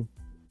Ming,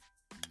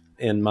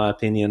 in my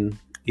opinion.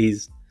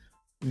 He's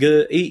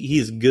good.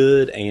 He's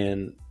good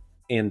and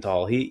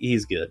tall.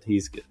 He's good.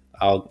 He's good.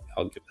 I'll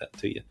give that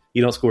to you.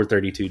 You don't score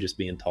 32 just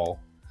being tall.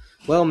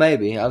 Well,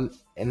 maybe. I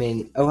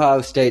mean,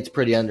 Ohio State's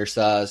pretty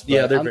undersized. But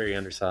Yeah, they're very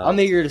undersized. I'm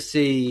eager to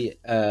see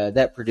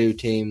that Purdue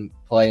team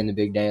play in the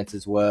big dance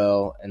as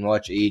well and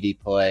watch Edey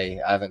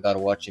play. I haven't got to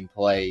watch him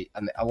play.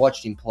 I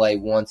watched him play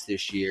once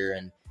this year,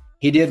 and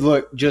he did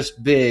look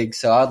just big,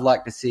 so I'd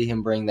like to see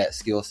him bring that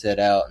skill set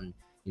out and,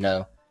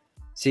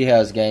 see how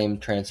his game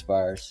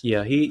transpires.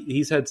 Yeah,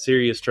 he's had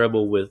serious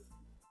trouble with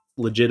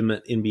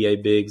legitimate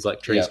NBA bigs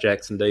like Trace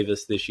Jackson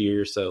Davis this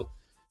year. So,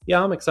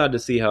 yeah, I'm excited to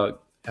see how it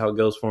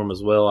goes for him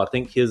as well. I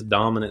think his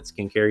dominance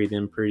can carry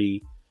them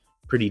pretty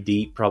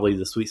deep, probably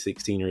the Sweet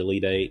 16 or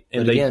Elite 8.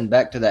 And again,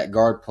 back to that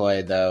guard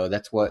play, though,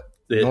 that's what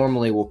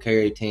normally will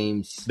carry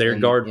teams. Their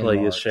guard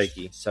play is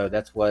shaky. So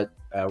that's what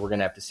we're going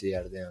to have to see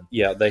out of them.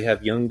 Yeah, they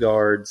have young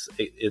guards.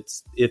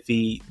 It's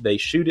iffy. They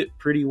shoot it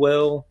pretty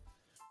well,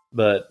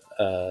 but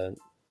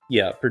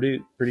yeah,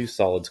 Purdue's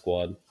solid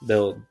squad.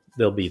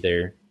 They'll be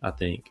there, I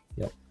think.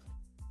 Yep.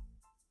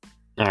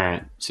 All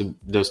right. So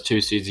those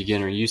 2 seeds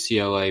again are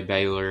UCLA,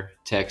 Baylor,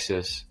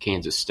 Texas,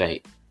 Kansas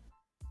State.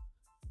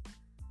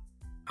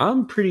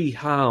 I'm pretty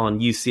high on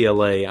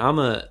UCLA.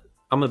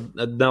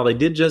 Now they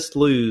did just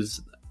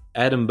lose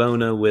Adam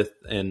Bona with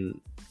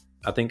an,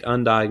 I think,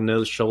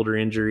 undiagnosed shoulder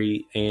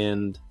injury,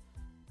 and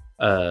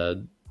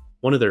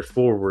one of their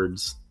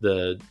forwards,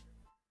 the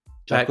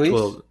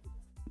Pac-12.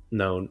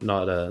 No,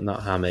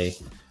 not Jaime.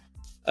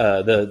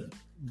 The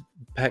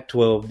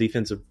Pac-12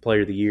 Defensive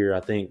Player of the Year, I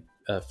think,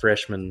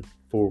 freshman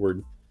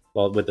forward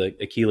with the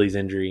Achilles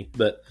injury.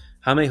 But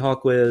Jaime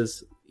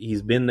Jaquez,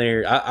 he's been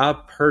there. I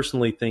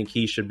personally think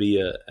he should be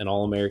an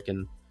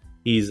All-American.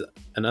 He's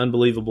an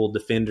unbelievable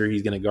defender.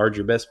 He's going to guard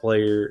your best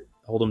player,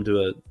 hold him to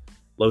a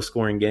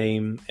low-scoring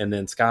game. And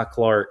then Sky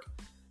Clark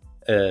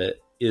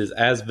is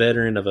as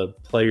veteran of a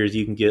player as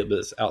you can get, but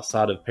it's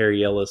outside of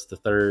Perry Ellis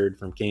III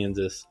from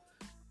Kansas.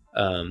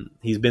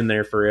 He's been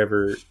there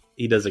forever.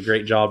 He does a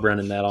great job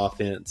running that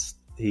offense.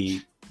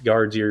 He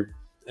guards he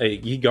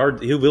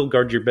will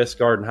guard your best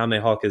guard, and Jaime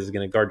Hawkins is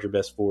going to guard your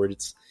best forward.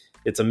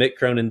 It's a Mick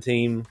Cronin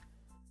team.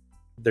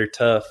 They're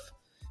tough,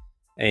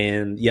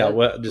 and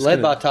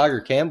led by Tiger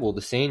Campbell,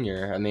 the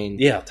senior. I mean,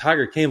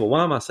 Tiger Campbell.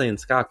 Why am I saying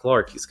Sky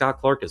Clark? Sky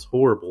Clark is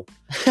horrible.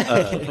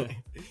 Tiger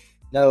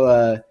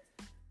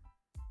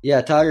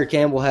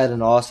Campbell had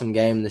an awesome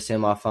game in the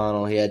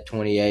semifinal. He had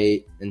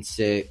 28 and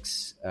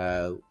 6,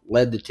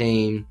 led the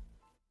team.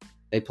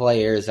 They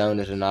play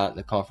Arizona tonight in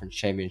the conference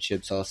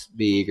championship, so I'll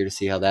be eager to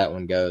see how that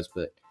one goes.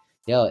 But,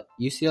 yeah,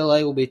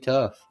 UCLA will be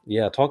tough.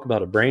 Yeah, talk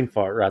about a brain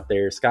fart right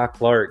there. Sky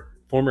Clark,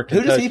 former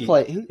Kentucky. Who does he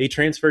play? He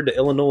transferred to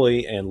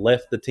Illinois and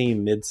left the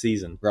team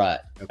mid-season.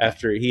 Right. Okay.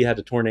 After he had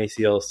a torn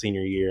ACL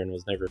senior year and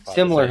was never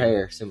Similar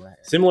hair.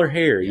 Similar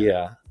hair,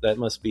 yeah. That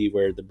must be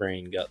where the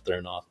brain got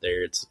thrown off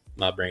there.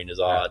 My brain is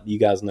odd. You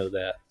guys know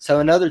that.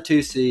 So another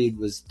 2 seed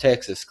was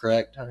Texas,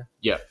 correct, Hunter?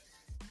 Yeah.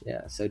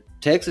 Yeah, so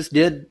Texas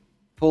did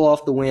pull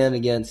off the win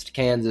against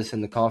Kansas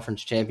in the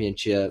conference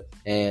championship,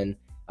 and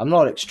I'm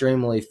not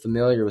extremely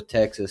familiar with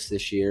Texas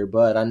this year,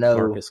 but I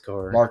know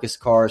Marcus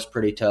Carr is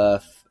pretty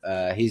tough.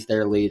 He's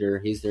their leader.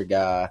 He's their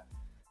guy.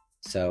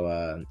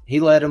 So he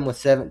led them with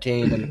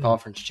 17 in the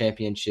conference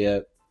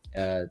championship.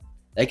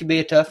 They could be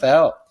a tough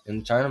out in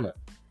the tournament.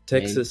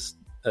 Texas,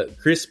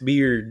 Chris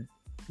Beard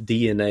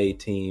DNA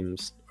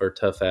teams are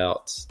tough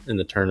outs in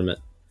the tournament.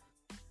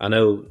 I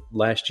know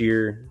last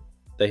year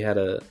they had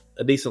a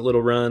decent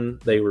little run.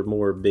 They were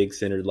more big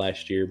centered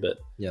last year, but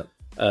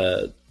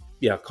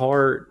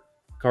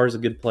Carr's a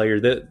good player.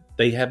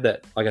 They have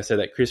that, like I said,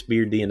 that Chris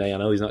Beard DNA. I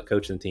know he's not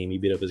coaching the team. He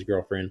beat up his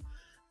girlfriend.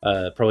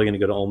 Probably going to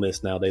go to Ole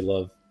Miss now. They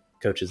love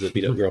coaches that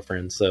beat up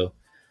girlfriends. So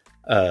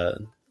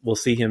we'll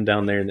see him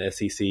down there in the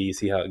SEC,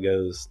 see how it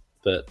goes.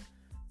 But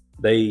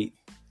they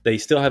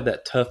still have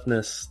that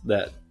toughness,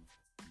 that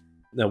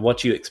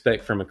what you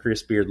expect from a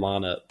Chris Beard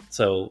lineup.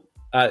 So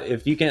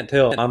if you can't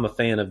tell, I'm a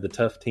fan of the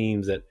tough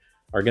teams that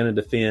are going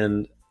to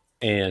defend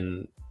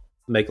and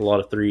make a lot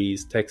of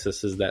threes.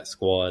 Texas is that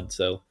squad.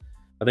 So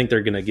I think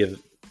they're going to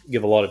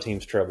give a lot of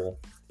teams trouble.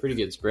 Pretty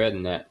good spread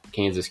in that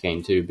Kansas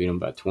game, too. Beat them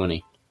by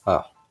 20.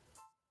 Oh.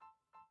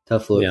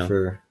 Tough look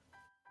for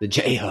the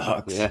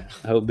Jayhawks. Yeah.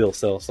 I hope Bill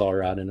Self's all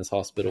right in his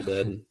hospital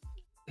bed.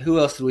 Who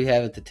else do we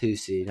have at the 2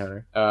 seed,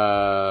 Hunter?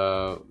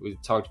 We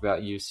talked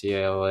about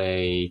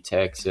UCLA,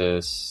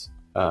 Texas.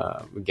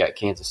 We got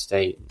Kansas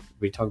State.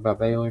 We talk about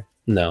Baylor?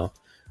 No.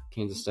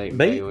 Kansas State and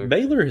Baylor.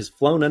 Baylor has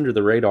flown under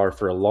the radar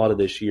for a lot of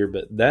this year,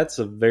 but that's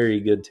a very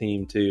good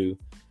team, too.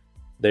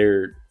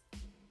 They're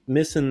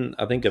missing,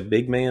 I think, a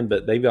big man,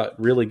 but they've got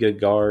really good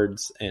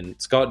guards, and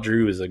Scott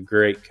Drew is a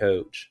great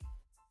coach.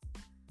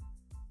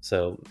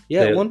 So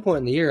yeah, at one point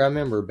in the year, I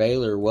remember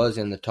Baylor was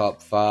in the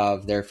top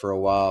 5 there for a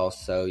while.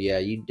 So yeah,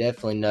 you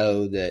definitely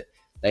know that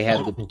they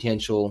have the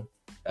potential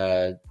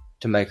to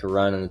make a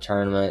run in the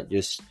tournament.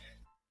 Just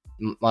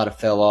might have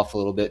fell off a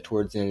little bit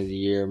towards the end of the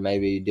year,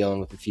 maybe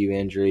dealing with a few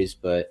injuries,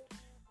 but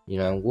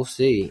we'll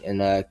see.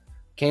 And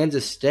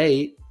Kansas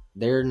State,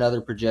 they're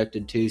another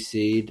projected 2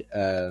 seed.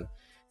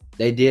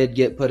 They did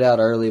get put out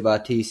early by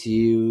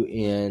TCU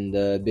in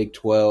the Big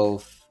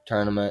 12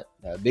 tournament.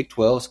 Big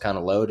 12 is kind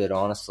of loaded,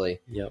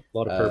 honestly. Yep, a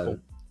lot of purple.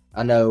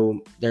 I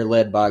know they're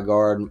led by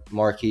guard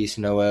Marquise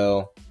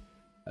Noel.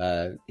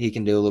 He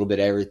can do a little bit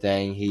of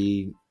everything.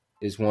 He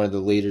is one of the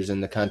leaders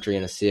in the country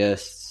in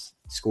assists,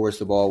 scores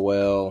the ball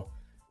well.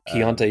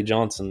 Keontae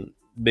Johnson,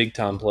 big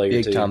time player,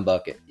 big time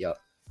bucket. Yep.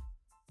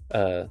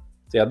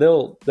 Yeah,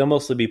 they'll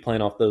mostly be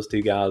playing off those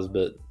 2 guys,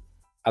 but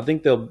I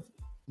think they'll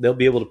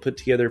be able to put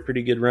together a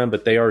pretty good run.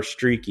 But they are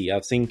streaky.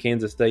 I've seen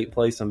Kansas State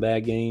play some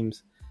bad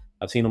games.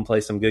 I've seen them play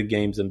some good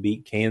games and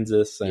beat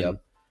Kansas, and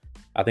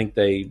I think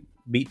they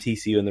beat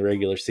TCU in the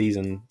regular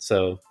season.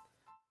 So,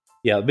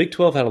 yeah, the Big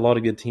 12 had a lot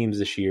of good teams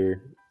this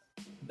year,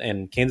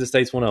 and Kansas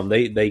State's one of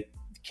them. They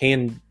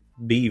can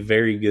be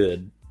very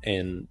good,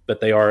 but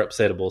they are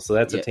upsettable. So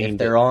that's a team. If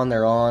they're on,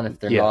 they're on. If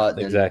they're not,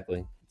 then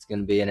exactly, it's going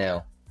to be an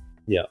L.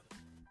 Yeah.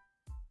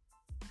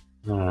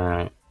 All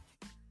right.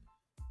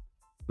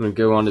 I'm going to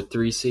go on to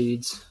 3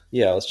 seeds.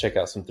 Yeah, let's check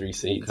out some 3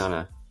 seeds. We'll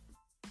kind of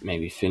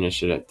maybe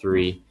finish it at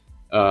 3.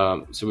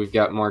 So we've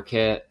got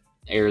Marquette,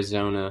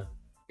 Arizona,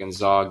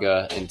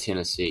 Gonzaga, and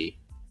Tennessee.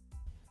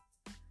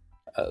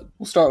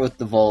 We'll start with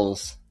the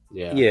Vols.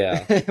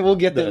 Yeah. We'll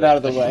get them out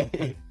of the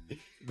way.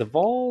 The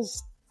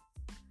Vols,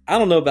 I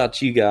don't know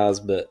about you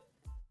guys, but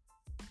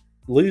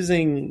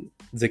losing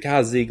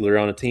Zakai Ziegler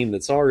on a team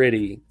that's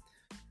already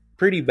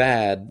pretty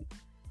bad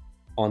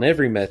on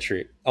every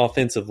metric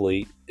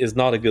offensively is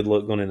not a good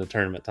look going into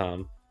tournament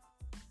time.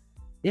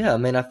 Yeah, I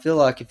mean, I feel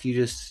like if you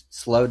just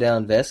slow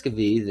down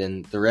Vescovi,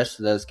 then the rest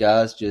of those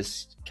guys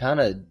just kind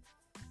of,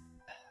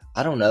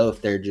 I don't know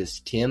if they're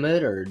just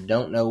timid or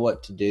don't know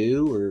what to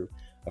do or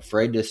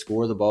afraid to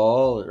score the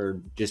ball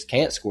or just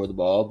can't score the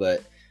ball.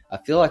 But I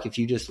feel like if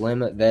you just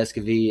limit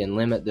Vescovi and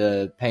limit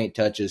the paint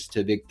touches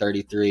to Big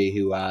 33,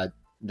 who I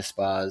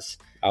despise,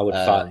 I would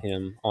fight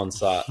him on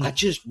site. I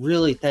just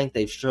really think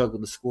they've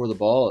struggled to score the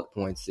ball at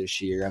points this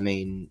year. I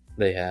mean,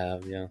 they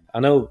have, yeah. I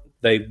know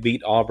they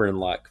beat Auburn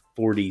like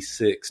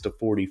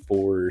 46-44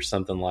 or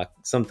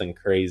something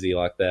crazy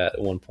like that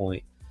at one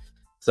point.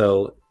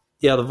 So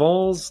yeah, the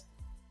Vols,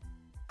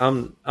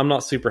 I'm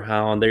not super high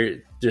on.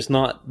 They're just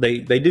not. They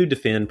do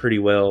defend pretty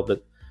well,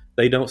 but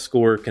they don't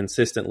score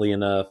consistently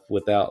enough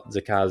without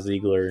Zakai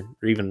Ziegler,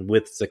 or even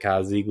with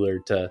Zakai Ziegler,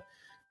 to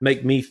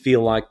make me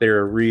feel like they're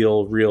a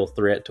real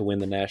threat to win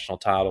the national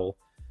title.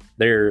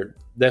 They're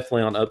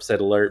definitely on upset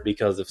alert,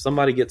 because if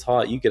somebody gets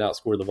hot, you can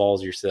outscore the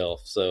Vols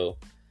yourself. So,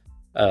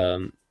 I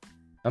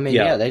mean,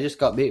 yeah, they just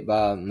got beat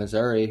by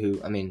Missouri,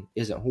 who, I mean,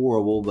 isn't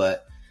horrible,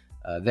 but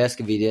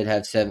Vescovi did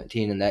have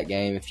 17 in that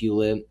game. If you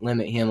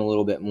limit him a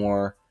little bit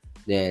more,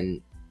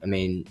 then, I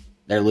mean,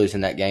 they're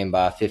losing that game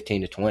by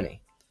 15-20.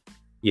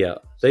 Yeah,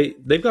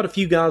 they've got a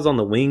few guys on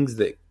the wings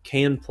that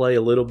can play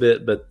a little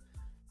bit, but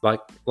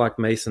like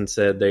Mason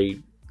said,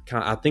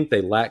 I think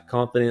they lack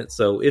confidence.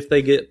 So if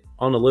they get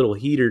on a little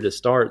heater to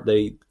start,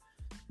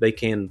 they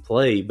can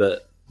play,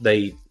 but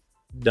they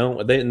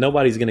don't.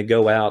 Nobody's going to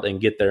go out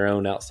and get their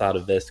own outside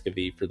of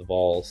Vescovi for the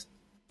Vols.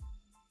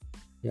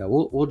 Yeah,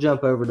 we'll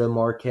jump over to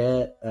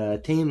Marquette, a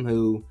team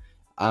who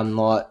I'm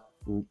not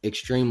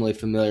extremely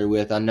familiar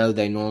with. I know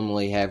they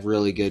normally have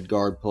really good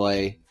guard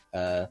play.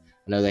 I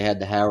know they had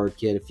the Howard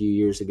kid a few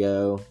years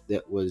ago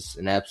that was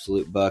an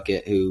absolute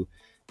bucket, who,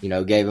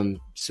 gave them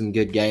some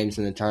good games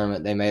in the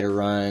tournament. They made a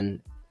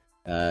run.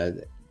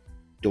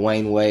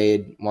 Dwayne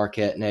Wade,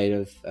 Marquette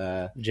native.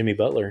 Jimmy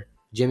Butler,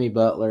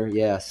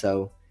 yeah.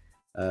 So,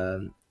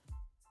 I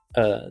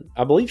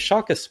believe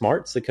Shaka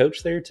Smart's the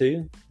coach there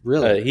too.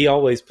 Really, he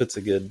always puts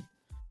a good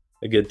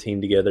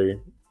team together.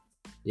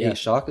 Yeah,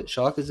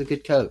 Shaka's a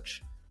good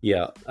coach.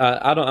 Yeah,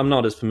 I'm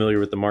not as familiar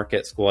with the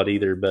Marquette squad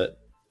either, but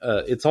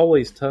it's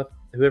always tough.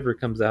 Whoever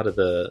comes out of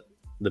the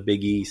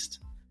Big East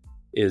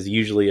is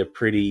usually a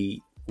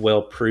pretty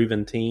well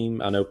proven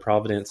team. I know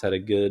Providence had a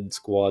good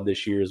squad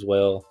this year as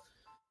well.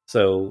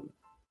 So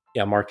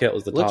yeah, Marquette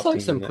was the top team. Looks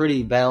like some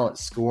pretty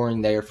balanced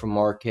scoring there from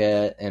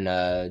Marquette,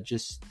 and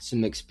just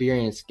some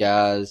experienced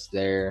guys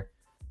there.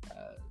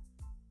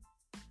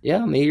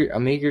 Yeah, I'm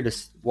eager to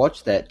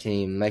watch that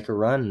team make a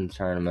run in the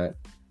tournament.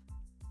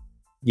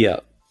 Yeah,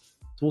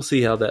 we'll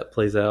see how that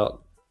plays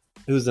out.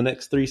 Who's the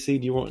next 3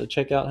 seed you want to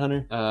check out,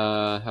 Hunter?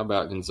 How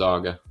about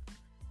Gonzaga?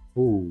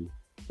 Ooh,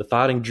 the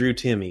Fighting Drew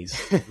Timmies.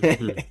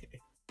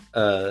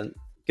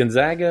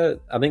 Gonzaga,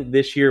 I think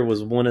this year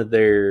was one of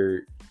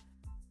their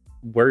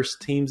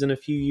worst teams in a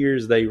few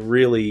years. They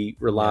really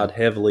relied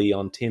heavily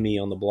on Timmy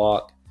on the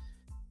block,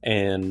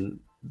 and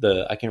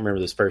I can't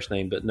remember his first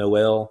name, but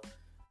Noel.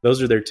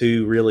 those are their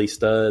two really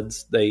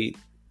studs. They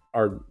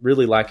are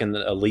really lacking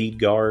a lead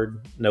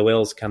guard.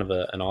 Noel's kind of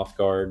an off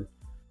guard.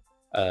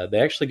 They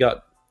actually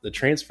got the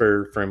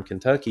transfer from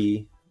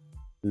Kentucky,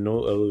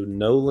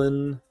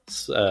 Nolan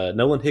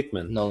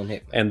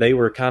Hickman. And they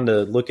were kind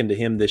of looking to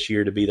him this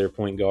year to be their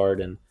point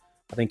guard, and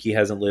I think he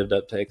hasn't lived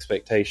up to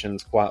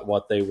expectations quite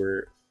what they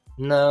were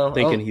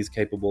thinking he's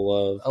capable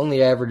of.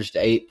 Only averaged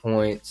 8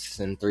 points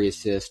and 3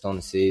 assists on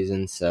the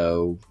season,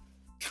 so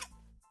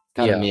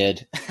kind of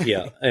mid.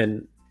 Yeah,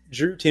 and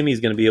Drew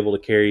Timmy's going to be able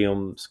to carry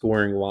them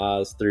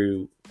scoring-wise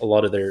through a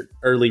lot of their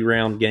early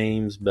round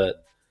games,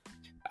 but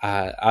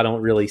I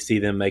don't really see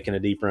them making a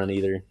deep run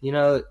either. You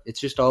know,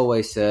 it's just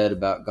always said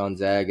about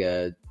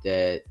Gonzaga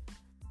that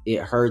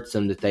it hurts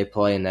them that they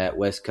play in that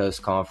West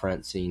Coast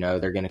Conference. You know,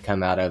 they're going to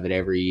come out of it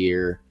every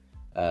year.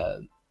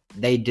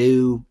 They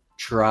do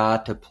try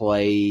to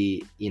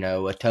play, you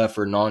know, a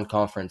tougher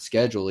non-conference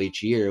schedule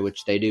each year,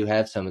 which they do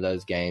have some of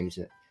those games.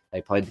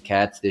 They played the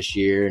Cats this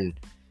year and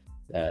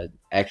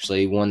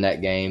actually won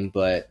that game.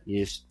 But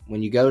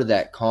when you go to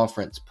that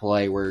conference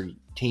play where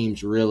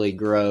teams really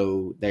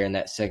grow there in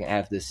that second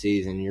half of the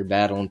season, you're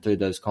battling through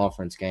those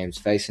conference games,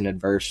 facing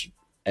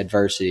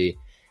adversity.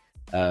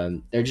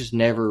 They're just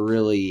never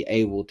really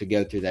able to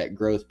go through that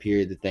growth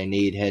period that they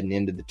need heading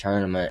into the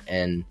tournament.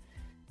 And,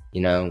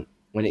 you know,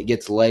 when it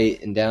gets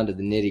late and down to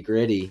the nitty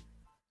gritty,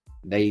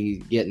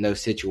 they get in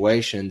those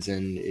situations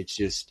and it's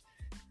just,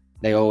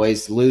 they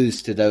always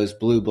lose to those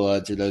blue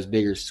bloods or those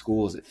bigger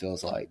schools, it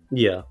feels like.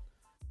 Yeah.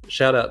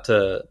 Shout out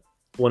to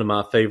one of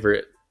my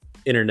favorite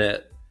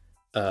internet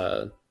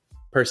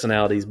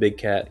personalities, Big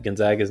Cat.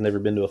 Gonzaga's never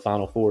been to a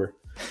Final Four.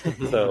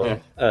 So,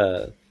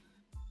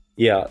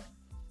 yeah.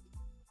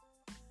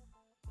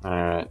 All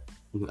right.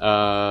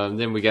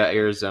 Then we got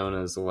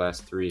Arizona as the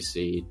last 3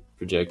 seed,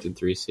 projected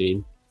 3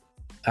 seed.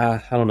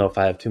 I don't know if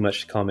I have too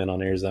much to comment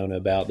on Arizona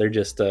about. They're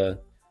just they're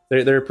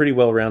a pretty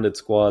well-rounded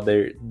squad.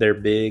 They're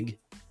big,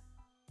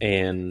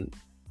 and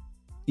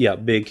yeah,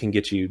 big can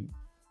get you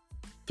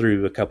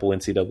through a couple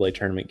NCAA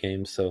tournament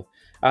games. So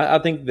I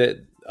think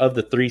that of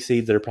the 3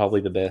 seeds, they're probably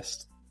the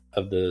best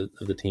of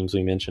the teams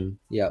we mentioned.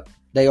 Yeah,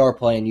 they are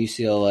playing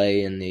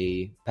UCLA in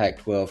the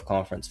Pac-12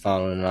 conference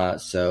final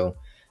tonight. So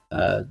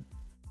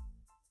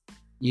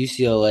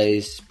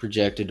UCLA's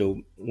projected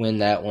to win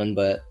that one,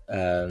 but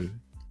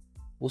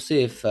we'll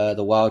see if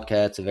the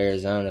Wildcats of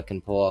Arizona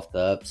can pull off the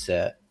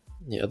upset.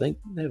 Yeah, I think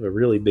they have a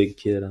really big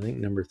kid. I think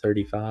number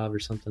 35 or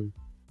something.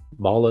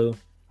 Ballo.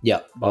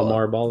 Yep.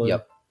 Omar Ballo.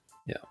 Yep.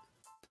 Yeah.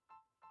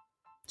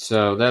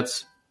 So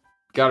that's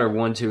got our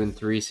 1, 2, and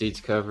 3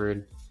 seeds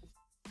covered.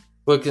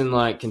 Looking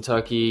like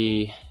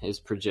Kentucky is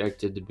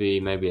projected to be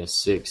maybe a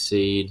 6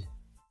 seed.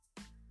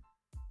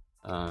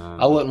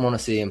 I wouldn't want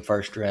to see him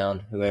first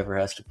round, whoever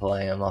has to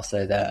play him. I'll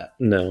say that.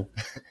 No.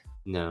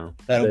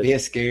 That'll be a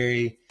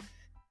scary,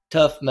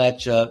 tough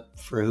matchup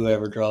for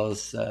whoever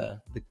draws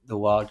the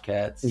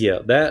Wildcats. Yeah,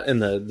 that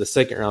and the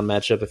second round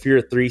matchup. If you're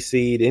a 3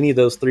 seed, any of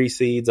those 3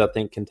 seeds, I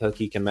think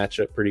Kentucky can match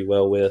up pretty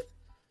well with.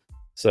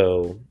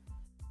 So,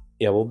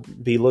 yeah,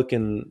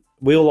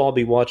 we'll all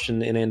be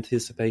watching in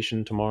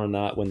anticipation tomorrow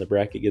night when the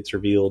bracket gets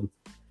revealed.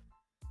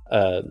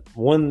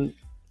 One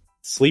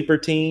sleeper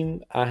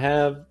team I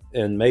have,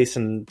 and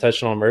Mason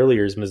touched on them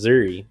earlier, is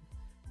Missouri.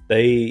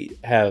 They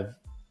have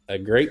a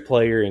great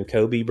player in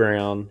Kobe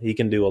Brown. He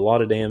can do a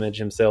lot of damage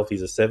himself.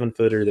 He's a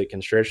 7-footer that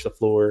can stretch the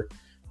floor.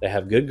 They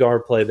have good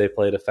guard play. They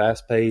play at a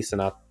fast pace,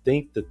 and I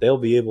think that they'll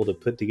be able to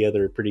put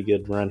together a pretty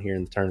good run here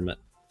in the tournament.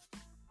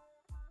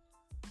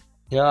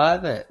 You know, I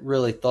haven't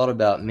really thought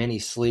about many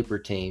sleeper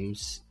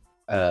teams,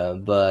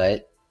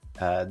 but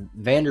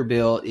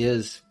Vanderbilt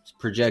is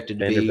projected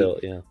to be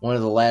one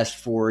of the last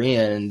 4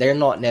 in, and they're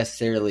not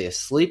necessarily a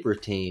sleeper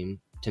team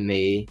to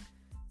me.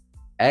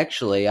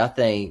 Actually, I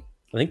think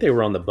they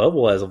were on the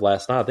bubble as of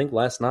last night. I think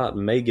last night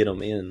may get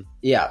them in.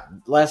 Yeah,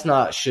 last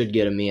night should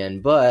get them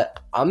in, but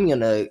I'm going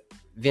to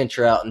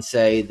venture out and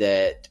say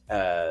that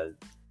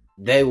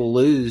they will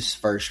lose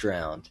first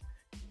round.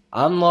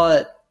 I'm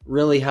not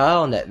really high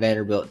on that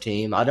Vanderbilt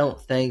team. I don't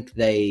think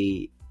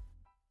that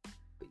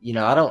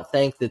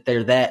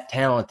they're that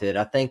talented.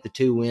 I think the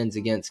 2 wins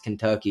against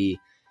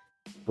Kentucky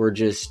were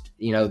just,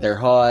 they're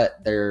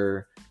hot.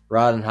 They're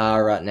riding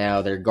high right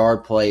now. Their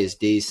guard play is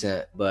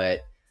decent,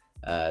 but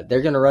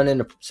they're going to run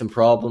into some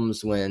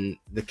problems when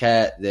the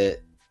cat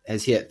that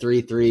has hit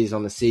 3 threes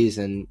on the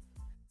season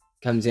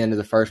comes into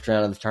the first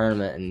round of the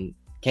tournament and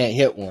can't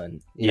hit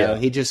one. You know,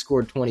 he just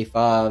scored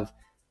 25.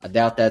 I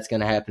doubt that's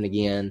going to happen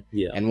again.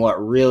 Yeah. And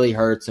what really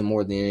hurts him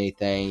more than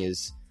anything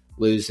is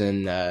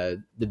losing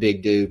the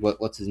big dude.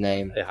 What's his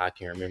name? I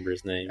can't remember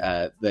his name.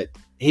 But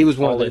he was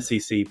one all of the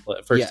SEC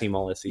first team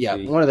All SEC. Yeah,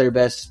 one of their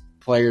best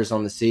players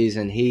on the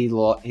season. He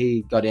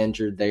got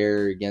injured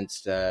there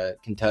against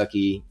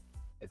Kentucky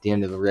at the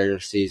end of the regular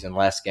season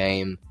last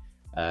game.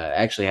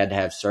 Actually had to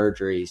have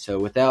surgery. So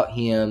without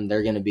him,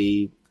 they're going to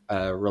be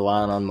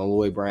relying on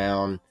Malloy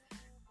Brown,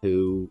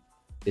 who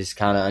is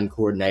kind of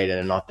uncoordinated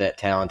and not that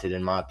talented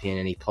in my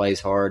opinion. He plays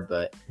hard,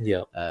 but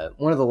Yeah.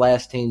 one of the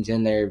last teams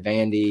in there,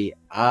 Vandy.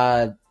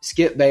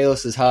 Skip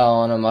Bayless is high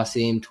on him. I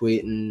see him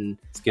tweeting,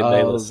 Skip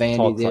Bayless Vandy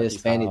talks like this,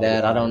 he's Vandy high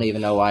that. all I the don't time.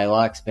 even know why he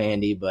likes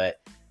Vandy, but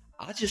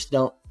I just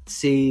don't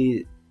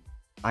see.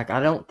 Like, I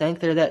don't think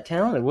they're that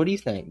talented. What do you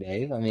think,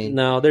 Dave? I mean,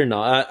 No, they're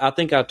not. I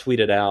think I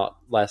tweeted out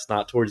last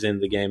night towards the end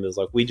of the game. It was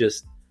like, we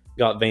just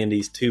got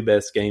Vandy's 2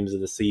 best games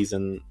of the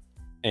season,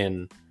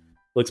 and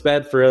looks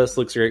bad for us,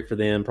 looks great for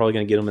them. Probably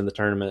going to get them in the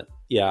tournament.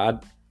 Yeah,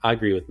 I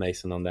agree with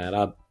Mason on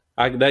that.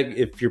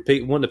 If you're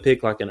wanting to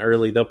pick like an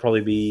early, they'll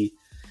probably be,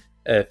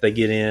 if they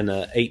get in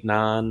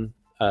 8-9.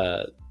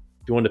 If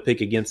you want to pick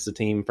against the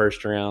team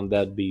first round,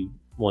 that'd be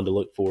one to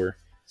look for.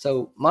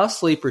 so my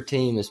sleeper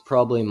team is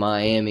probably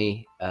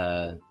Miami.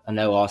 I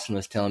know Austin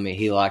was telling me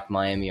he liked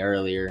Miami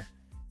earlier.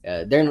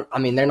 They're not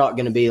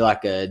going to be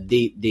like a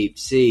deep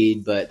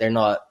seed, but they're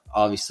not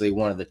obviously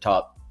one of the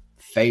top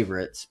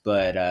favorites.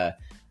 But I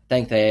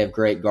think they have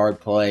great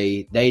guard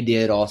play. They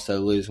did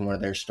also lose one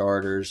of their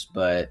starters,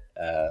 but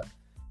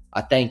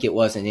I think it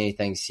wasn't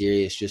anything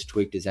serious, just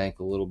tweaked his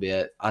ankle a little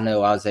bit. I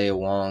know Isaiah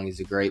Wong is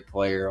a great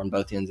player on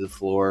both ends of the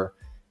floor,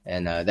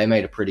 and they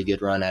made a pretty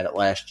good run at it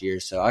last year.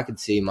 So I could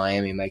see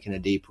Miami making a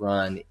deep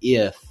run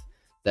if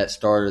that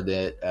starter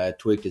that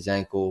tweaked his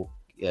ankle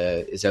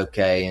is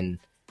okay and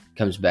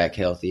comes back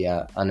healthy.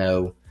 I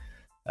know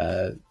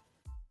I'm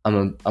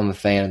a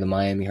fan of the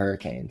Miami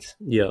Hurricanes.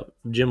 Yeah,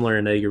 Jim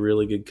Larinaga,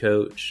 really good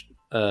coach.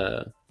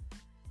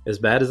 As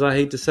bad as I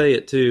hate to say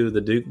it, too, the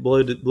Duke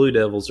Blue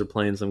Devils are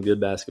playing some good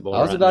basketball.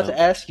 I was right about now. to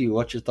ask you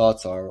what your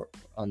thoughts are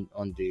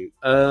on Duke.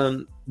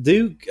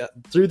 Duke,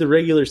 through the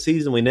regular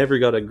season, we never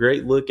got a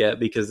great look at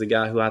because the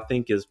guy who I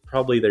think is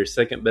probably their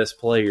second best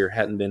player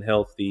hadn't been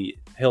healthy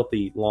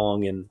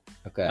long, and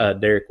Okay.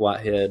 Derek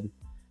Whitehead.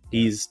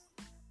 He's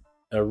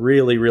a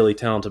really, really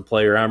talented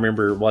player. I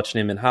remember watching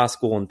him in high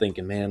school and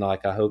thinking, man,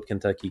 like, I hope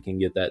Kentucky can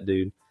get that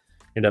dude.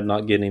 Ended up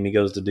not getting him. He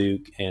goes to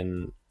Duke,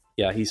 and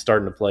yeah, he's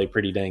starting to play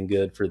pretty dang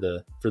good for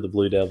the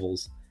Blue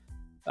Devils.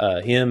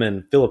 Him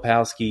and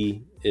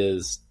Filipowski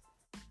is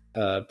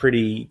a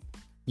pretty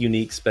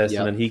unique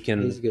specimen. Yep. He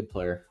He's a good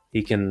player.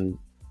 can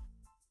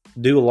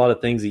do a lot of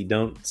things you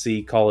don't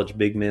see college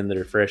big men that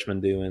are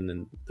freshmen doing,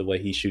 and the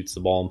way he shoots the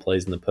ball and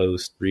plays in the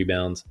post,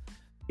 rebounds,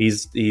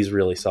 he's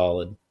really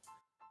solid.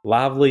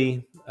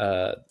 Lively,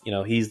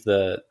 he's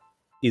the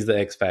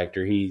X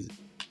factor. He's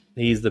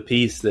the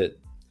piece that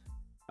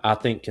I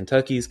think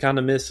Kentucky's kind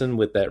of missing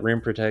with that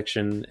rim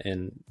protection,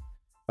 and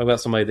talk about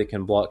somebody that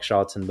can block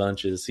shots in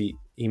bunches. He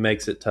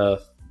makes it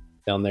tough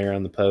down there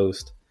on the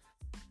post.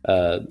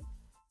 The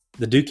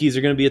Dukies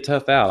are going to be a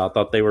tough out. I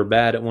thought they were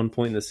bad at one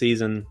point in the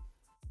season,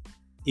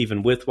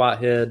 even with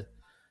Whitehead,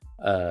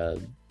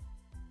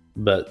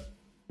 but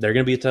they're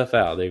going to be a tough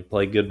out. They've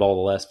played good ball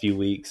the last few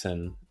weeks,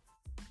 and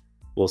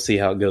we'll see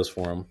how it goes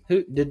for them.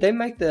 Who did they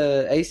make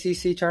the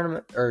ACC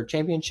tournament or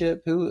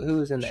championship? Who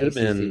was in the Should've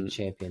ACC been-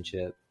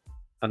 championship?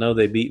 I know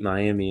they beat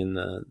Miami in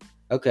the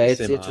Okay,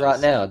 it's semis. right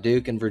now.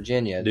 Duke and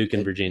Virginia. Duke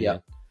and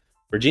Virginia. Yeah.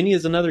 Virginia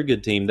is another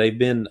good team. They've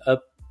been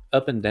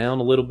up and down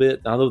a little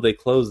bit, although they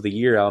closed the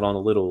year out on a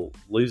little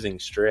losing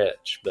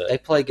stretch. But They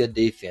play good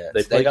defense.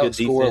 They They, play don't good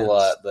score defense. a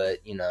lot,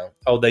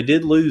 but they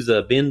did lose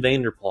Ben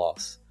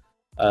Vanderplas.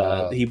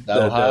 The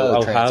The Ohio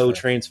Ohio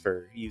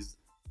transfer. transfer.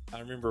 I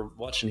remember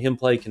watching him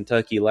play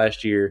Kentucky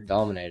last year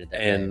dominated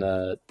that and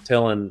game.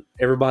 telling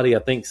everybody, I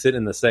think, sitting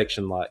in the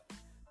section, like,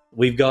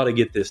 we've got to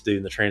get this dude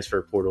in the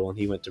transfer portal, and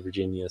he went to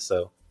Virginia.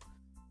 So,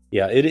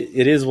 yeah, it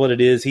is what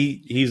it is.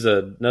 He's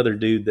another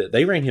dude that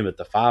they ran him at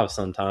the 5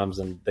 sometimes,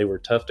 and they were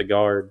tough to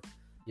guard.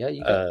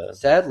 Yeah,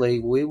 sadly,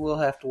 we will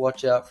have to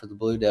watch out for the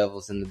Blue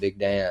Devils in the big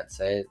dance.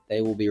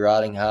 They will be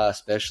riding high,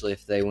 especially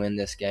if they win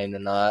this game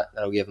tonight.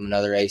 That'll give them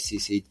another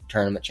ACC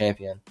tournament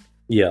champion.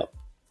 Yeah.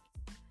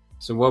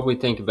 So what we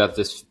think about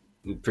this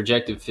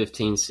projected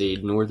 15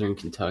 seed, Northern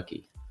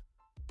Kentucky?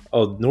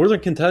 Oh, Northern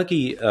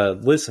Kentucky,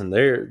 listen,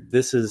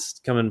 this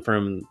is coming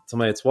from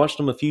somebody that's watched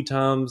them a few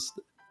times,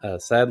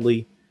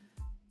 sadly,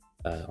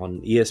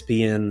 on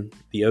ESPN,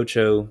 the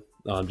Ocho.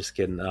 No, I'm just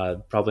kidding.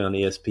 Probably on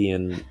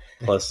ESPN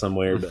Plus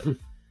somewhere. But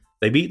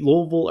they beat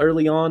Louisville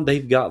early on.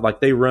 They've got,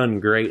 they run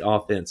great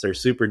offense. They're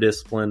super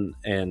disciplined,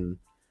 and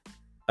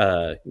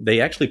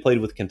they actually played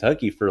with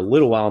Kentucky for a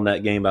little while in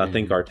that game, but I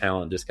think our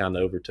talent just kind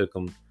of overtook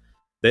them.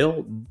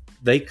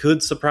 They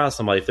could surprise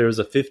somebody. If there was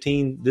a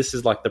 15, this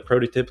is like the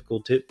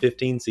prototypical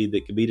 15 seed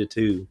that could beat a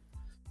 2.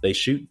 They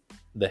shoot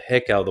the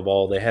heck out of the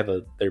ball. They have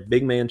their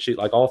big man shoot,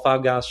 like all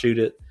 5 guys shoot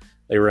it.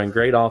 They run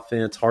great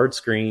offense, hard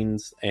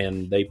screens,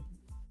 and they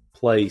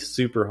play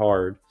super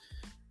hard.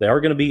 They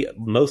are going to be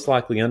most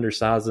likely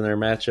undersized in their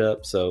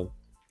matchup. So,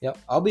 Yep,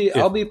 I'll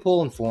be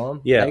pulling for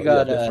them. yeah, they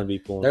got definitely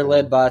be pulling. they're for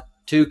led them. by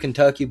 2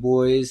 Kentucky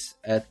boys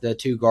at the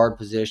 2 guard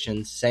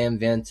positions. Sam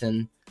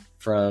Vinson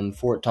from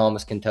Fort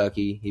Thomas,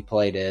 Kentucky. He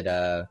played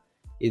at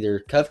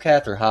either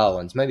Covcath or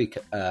Highlands, maybe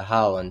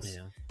Highlands.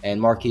 Yeah. And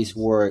Marquise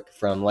Warwick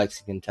from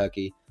Lexington,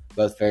 Kentucky.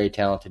 Both very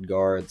talented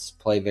guards,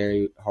 play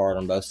very hard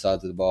on both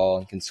sides of the ball,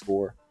 and can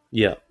score.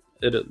 Yeah,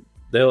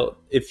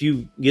 if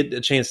you get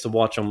a chance to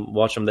watch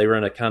them. They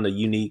run a kind of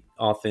unique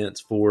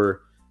offense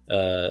for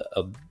a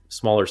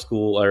smaller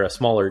school or a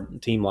smaller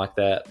team like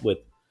that with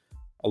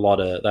a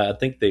lot of. I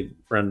think they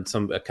run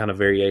a kind of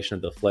variation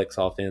of the flex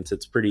offense.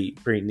 It's pretty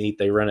neat.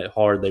 They run it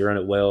hard, they run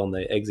it well, and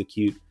they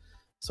execute.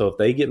 So if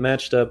they get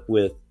matched up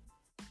with,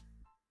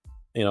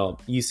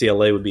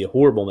 UCLA would be a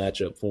horrible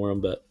matchup for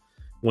them, but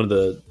one of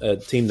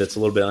the team that's a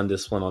little bit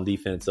undisciplined on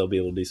defense, they'll be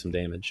able to do some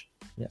damage.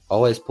 Yeah,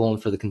 always pulling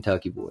for the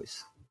Kentucky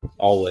boys.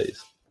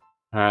 Always.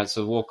 All right,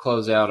 so we'll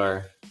close out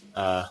our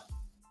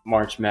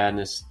March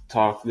Madness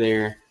talk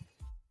there.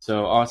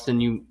 So,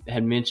 Austin, you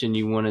had mentioned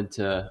you wanted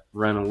to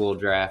run a little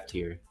draft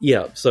here.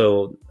 Yeah,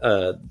 so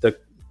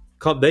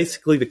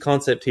basically the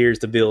concept here is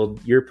to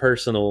build your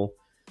personal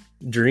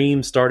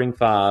dream starting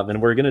five,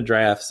 and we're going to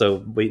draft,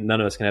 so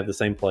none of us can have the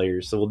same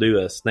players. So we'll do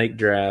a snake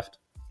draft.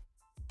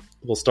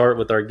 We'll start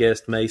with our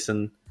guest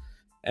Mason,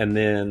 and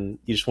then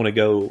you just want to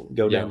go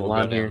down the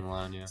line here.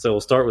 So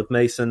we'll start with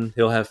Mason.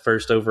 He'll have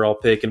first overall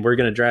pick, and we're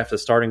going to draft a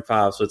starting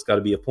five. So it's got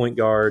to be a point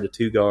guard, a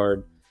two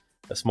guard,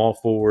 a small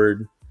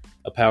forward,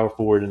 a power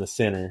forward, and a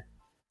center.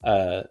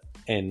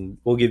 And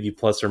we'll give you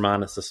plus or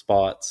minus a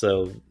spot.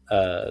 So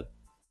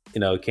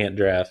can't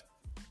draft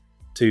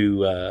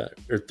 2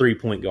 or 3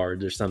 point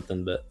guards or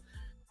something. But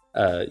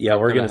I'm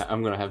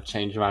gonna have to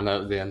change my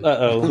note then.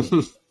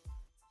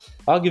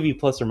 I'll give you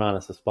plus or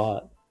minus a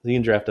spot. You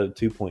can draft a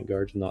 2 point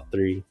guards, not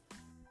 3.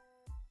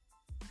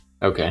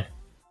 Okay.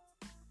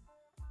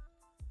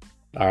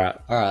 All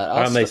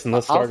right, Mason.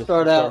 Let's start. I'll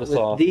start out with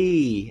off.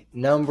 The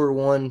number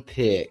 1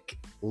 pick,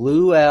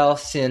 Lou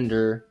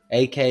Alcindor,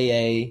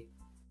 a.k.a.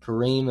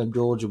 Kareem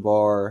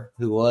Abdul-Jabbar,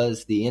 who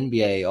was the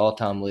NBA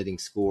all-time leading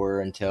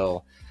scorer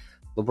until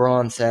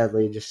LeBron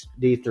sadly just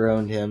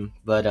dethroned him.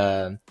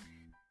 But,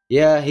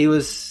 he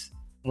was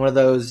one of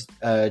those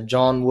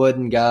John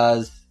Wooden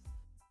guys,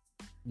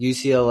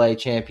 UCLA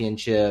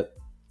championship.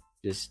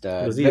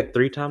 Was he a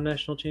 3-time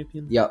national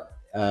champion? Yep.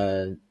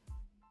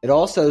 It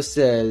also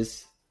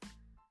says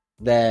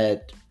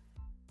that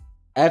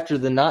after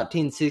the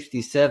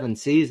 1967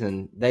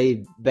 season,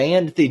 they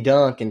banned the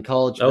dunk in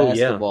college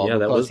basketball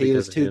because he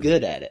was too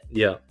good at it.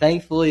 Yeah.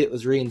 Thankfully, it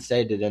was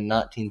reinstated in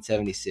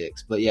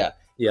 1976. But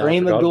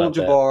Kareem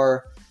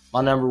Abdul-Jabbar,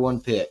 my number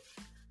 1 pick.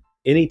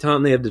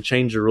 Anytime they have to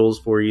change the rules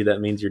for you, that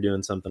means you're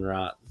doing something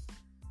right.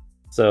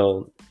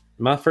 So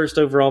my first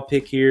overall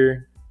pick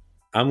here,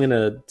 I'm going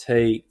to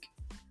take,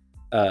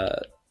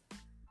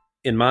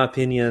 in my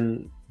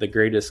opinion, the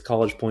greatest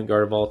college point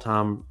guard of all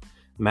time,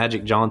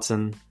 Magic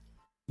Johnson.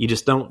 You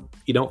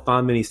don't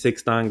find many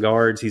 6'9"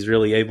 guards. He's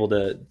really able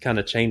to kind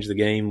of change the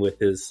game with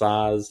his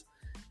size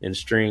and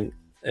strength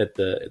at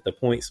the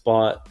point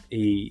spot.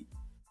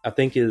 I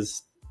think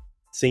his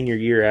senior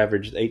year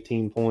averaged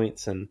 18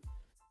 points and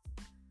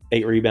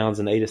 8 rebounds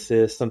and 8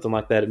 assists, something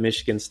like that at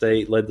Michigan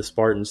State, led the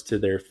Spartans to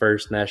their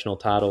first national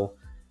title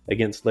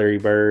against Larry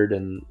Bird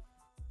and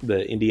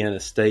the Indiana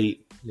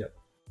State. Yep.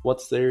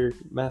 What's their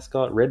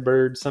mascot?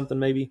 Redbird something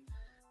maybe?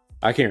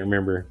 I can't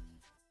remember.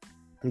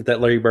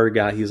 That Larry Bird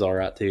guy, he's all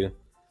right too.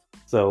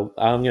 So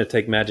I'm going to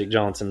take Magic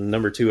Johnson,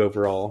 number 2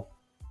 overall.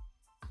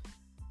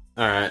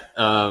 All right.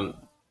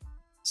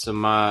 So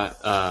my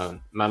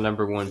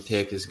number 1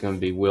 pick is going to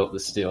be Wilt the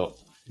Stilt.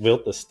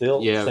 Wilt the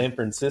Stilt, San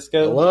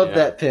Francisco. I love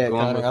that pick,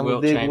 Hunter. I'm a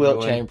big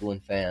Wilt Chamberlain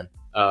fan.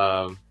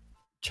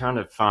 Trying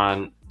to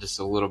find just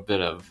a little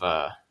bit of.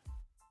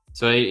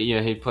 So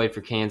he played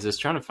for Kansas.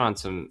 Trying to find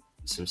some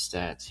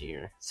stats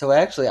here. So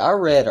actually, I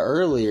read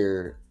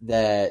earlier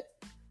that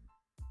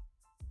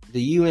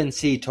the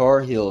UNC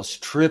Tar Heels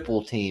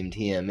triple teamed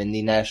him in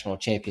the national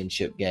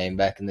championship game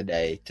back in the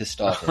day to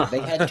stop him. They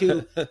had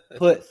to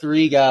put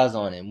 3 guys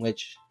on him,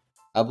 which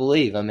I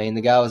believe. I mean,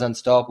 the guy was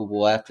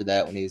unstoppable after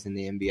that when he was in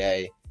the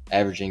NBA,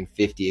 averaging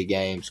 50 a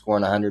game,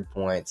 scoring 100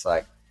 points.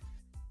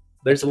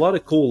 There's a lot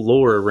of cool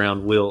lore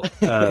around Wilt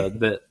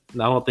that I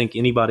don't think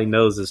anybody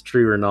knows is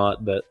true or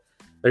not, but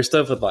there's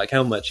stuff with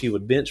how much he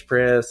would bench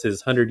press,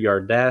 his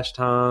 100-yard dash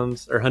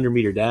times or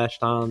 100-meter dash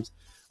times,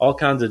 all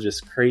kinds of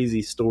just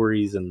crazy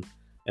stories and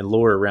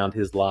lore around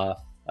his life.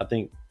 I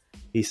think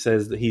he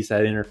says that he's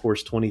had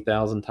intercourse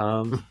 20,000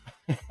 times.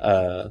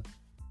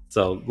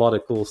 So a lot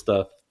of cool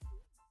stuff.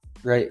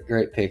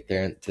 Great pick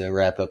there to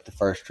wrap up the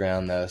first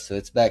round, though. So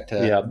it's back to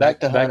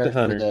Hunter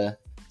for the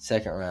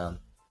second round.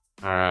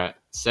 All right,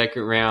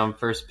 second round,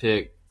 first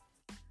pick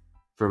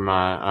for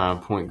my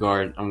point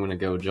guard. I'm going to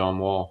go John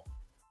Wall.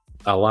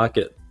 I like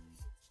it.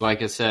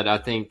 Like I said, I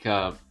think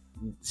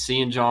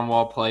seeing John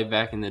Wall play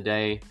back in the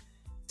day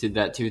to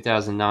that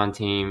 2009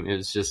 team, it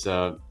was just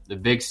a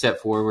big step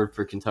forward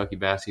for Kentucky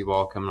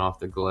basketball coming off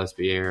the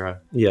Gillespie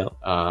era. Yeah.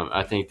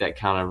 I think that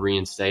kind of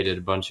reinstated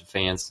a bunch of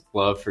fans'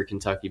 love for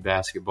Kentucky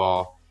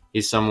basketball.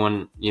 He's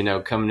someone,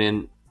 coming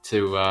in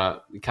to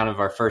kind of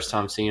our first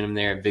time seeing him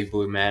there at Big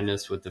Blue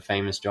Madness with the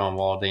famous John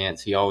Wall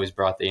dance. He always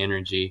brought the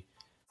energy.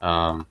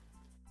 I'm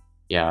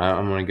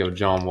going to go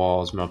John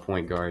Wall as my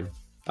point guard.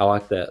 I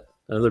like that.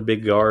 Another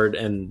big guard.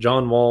 And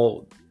John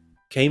Wall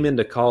came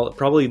into college,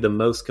 probably the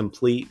most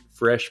complete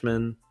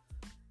freshman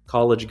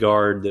college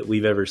guard that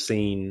we've ever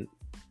seen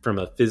from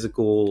a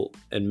physical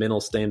and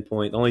mental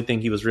standpoint. The only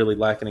thing he was really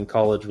lacking in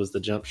college was the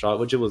jump shot,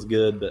 which it was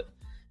good, but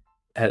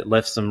had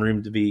left some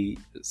room to be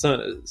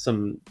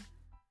some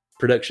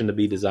production to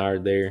be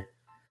desired there.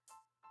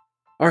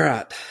 All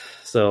right,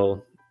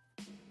 so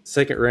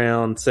second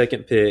round,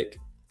 second pick.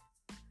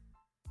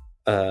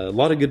 A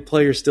lot of good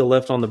players still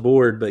left on the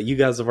board, but you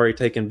guys have already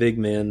taken big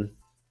men.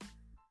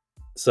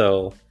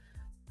 So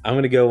I'm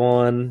going to go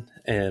on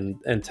and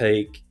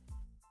take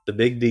the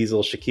big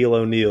diesel, Shaquille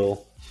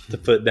O'Neal, to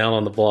put down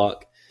on the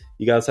block.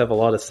 You guys have a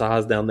lot of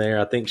size down there.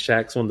 I think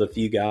Shaq's one of the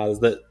few guys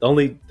that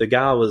the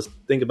guy I was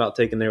thinking about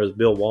taking there was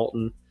Bill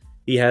Walton.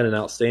 He had an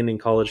outstanding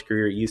college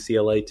career at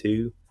UCLA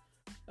too,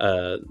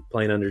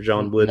 playing under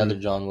John Wooden. Another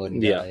John Wooden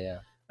guy, yeah.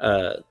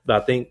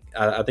 But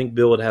I think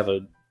Bill would have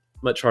a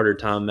much harder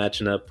time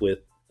matching up with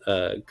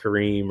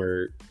Kareem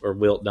or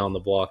Wilt down the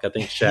block. I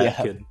think Shaq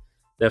could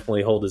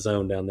definitely hold his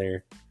own down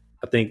there.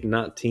 I think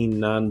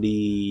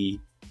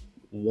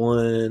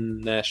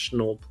 1991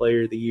 National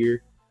Player of the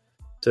Year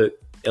took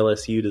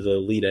LSU to the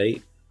Elite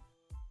Eight.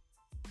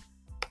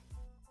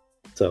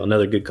 So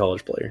another good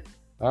college player.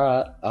 All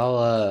right,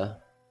 I'll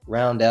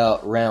round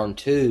out round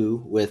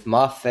 2 with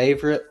my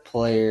favorite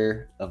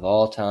player of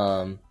all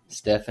time,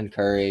 Stephen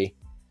Curry.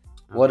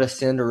 What a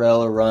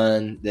Cinderella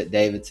run that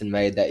Davidson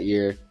made that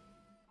year.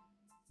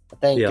 I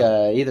think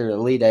either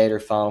Elite Eight or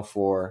Final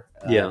Four.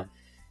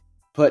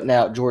 Putting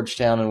out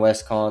Georgetown and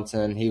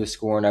Wisconsin, he was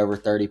scoring over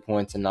 30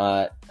 points a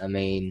night. I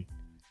mean,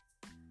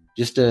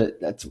 I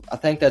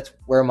think that's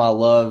where my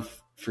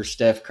love for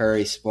Steph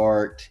Curry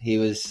sparked. He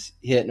was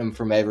hitting them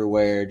from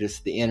everywhere.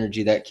 Just the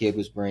energy that kid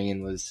was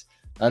bringing was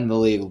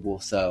unbelievable.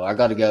 So I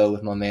got to go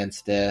with my man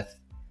Steph.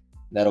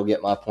 That'll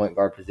get my point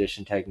guard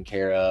position taken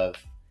care of.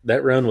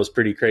 That run was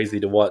pretty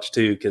crazy to watch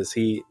too, because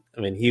he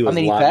was he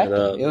lighting it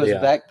up. It was a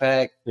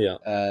backpack.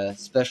 Yeah,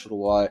 special to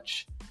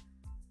watch.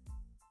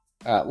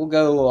 All right, we'll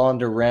go on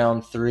to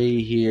round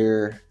 3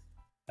 here.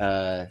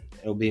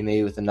 It'll be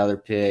me with another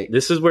pick.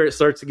 This is where it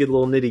starts to get a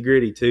little nitty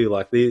gritty too.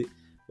 Like we've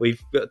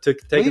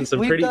taken some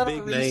pretty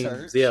big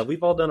names. Yeah,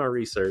 we've all done our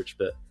research,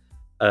 but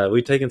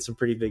we've taken some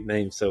pretty big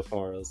names so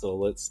far. So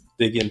let's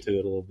dig into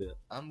it a little bit.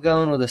 I'm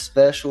going with a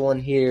special one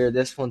here.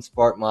 This one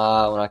sparked my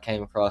eye when I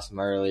came across him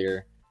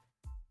earlier.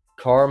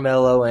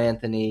 Carmelo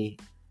Anthony,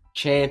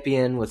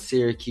 champion with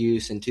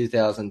Syracuse in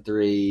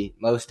 2003,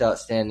 most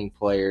outstanding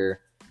player,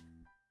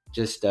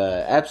 just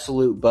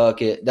absolute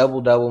bucket,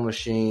 double-double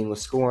machine,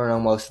 was scoring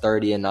almost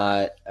 30 a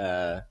night.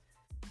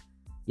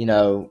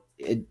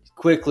 It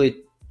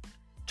quickly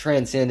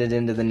transcended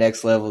into the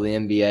next level of the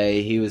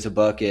NBA. He was a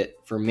bucket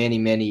for many,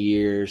 many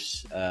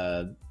years,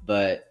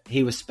 but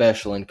he was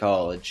special in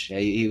college.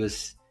 He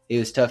was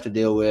tough to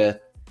deal with.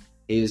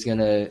 He was going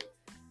to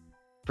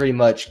pretty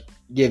much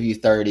give you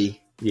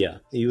 30. Yeah,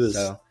 he was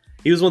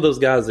one of those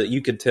guys that you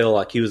could tell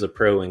like he was a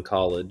pro in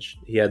college.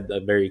 He had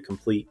a very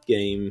complete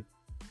game,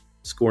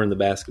 scoring the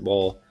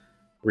basketball,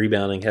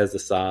 rebounding, has the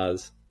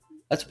size.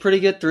 That's a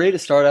pretty good 3 to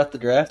start out the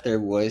draft there,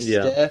 boys.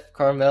 Yeah. Steph,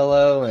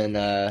 Carmelo, and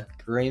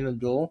Kareem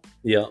Abdul.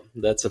 Yeah,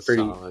 that's a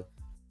pretty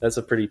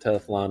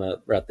tough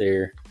lineup right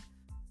there.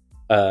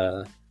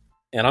 And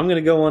I'm going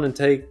to go on and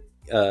take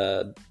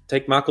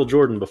Michael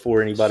Jordan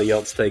before anybody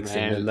else takes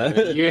him in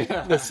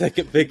the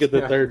second pick of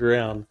the third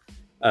round.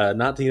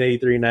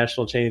 1983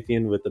 national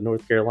champion with the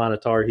North Carolina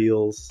Tar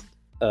Heels.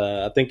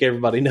 I think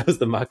everybody knows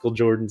the Michael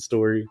Jordan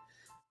story,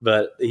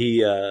 but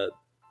he's a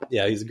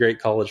great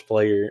college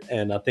player,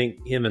 and I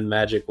think him and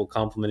Magic will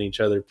complement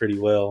each other pretty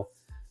well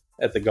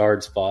at the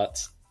guard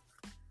spots.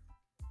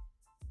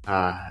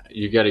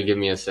 You got to give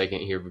me a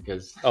second here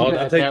because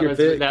I'll take your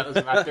pick. That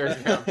was my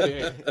third round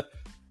pick.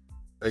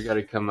 I got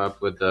to come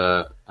up with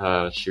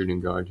a shooting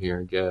guard here,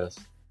 I guess.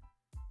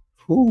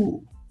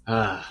 Ooh.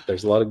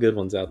 There's a lot of good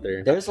ones out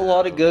there. There's a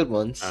lot of good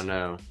ones. I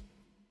know.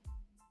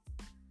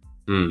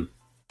 I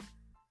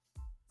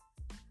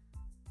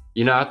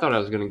thought I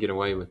was going to get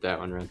away with that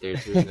one right there,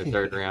 too, in the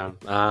third round.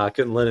 I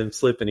couldn't let him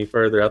slip any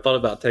further. I thought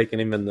about taking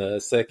him in the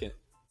second.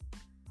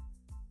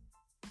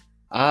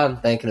 I'm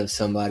thinking of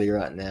somebody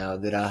right now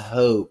that I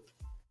hope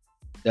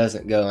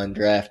doesn't go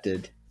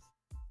undrafted.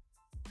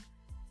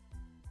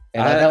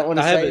 And I don't want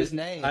to say his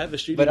name. I have a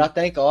shooting, but I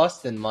think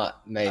Austin might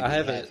maybe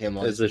have him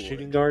on as a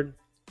shooting guard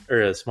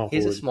or a small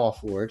forward. He's a small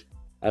forward.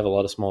 I have a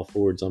lot of small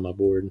forwards on my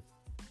board.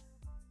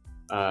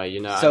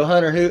 So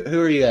Hunter,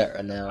 who are you at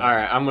right now? All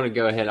right, I'm going to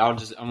go ahead. I'm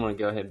going to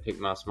go ahead and pick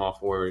my small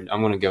forward.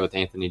 I'm going to go with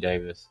Anthony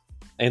Davis.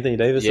 Anthony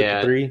Davis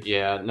at the 3?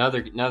 Yeah,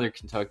 another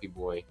Kentucky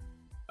boy.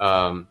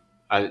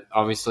 I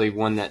obviously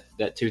won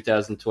that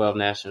 2012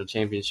 national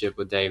championship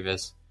with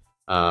Davis.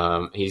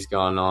 He's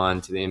gone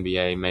on to the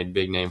NBA, made a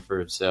big name for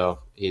himself.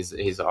 He's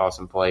an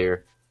awesome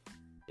player.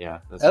 Yeah,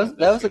 that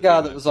was a guy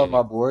that was on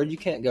my board. You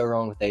can't go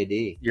wrong with AD.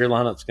 Your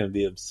lineup's going to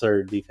be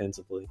absurd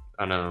defensively.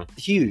 I know.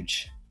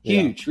 Huge.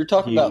 We're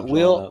talking about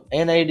Wilt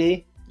and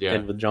AD. Yeah,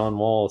 and with John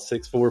Wall,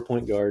 6'4"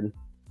 point guard.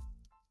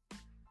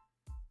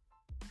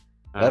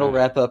 That'll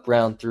wrap up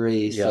round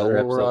 3.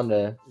 So we're on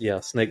to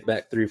snake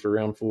back through for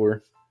round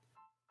 4.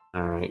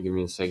 All right, give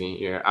me a second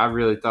here. I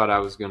really thought I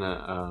was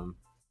gonna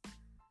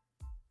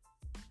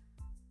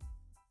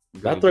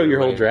Did I throw your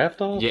whole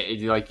draft off?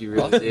 Yeah, like you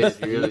really did.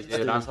 You really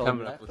did. I'm His whole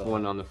coming up draft with off.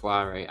 one on the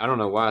fly right. I don't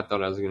know why I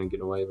thought I was going to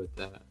get away with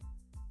that.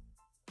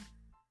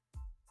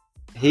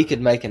 He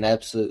could make an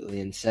absolutely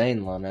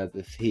insane lineup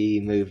if he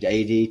moved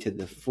AD to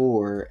the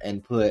 4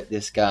 and put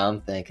this guy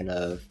I'm thinking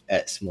of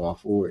at small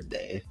forward,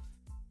 Dave.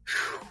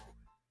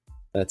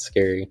 That's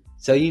scary.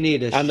 So you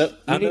need a I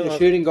know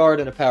shooting guard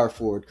and a power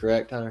forward,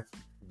 correct, Hunter?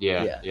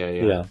 Yeah.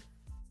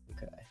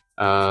 Okay.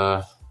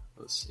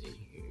 Let's see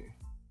here.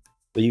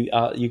 But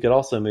you could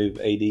also move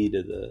AD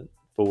to the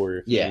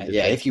 4.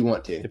 If you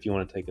want to. If you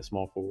want to take a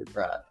small forward,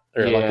 Right.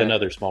 or Yeah. like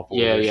another small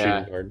forward, or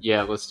shooting guard.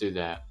 Yeah, let's do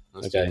that.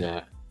 Let's Okay. do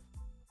that.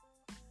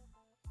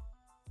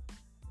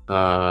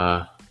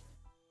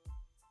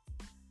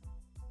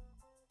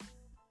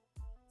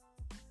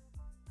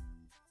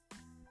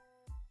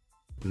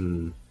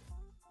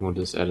 We'll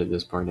just edit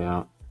this part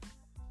out.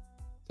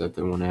 Is that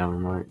the 1 hour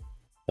mark?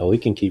 Oh, we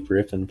can keep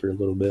riffing for a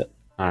little bit.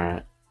 All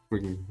right.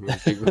 We can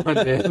keep going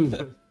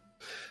then.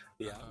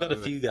 Yeah, I've got a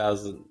few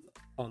guys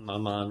on my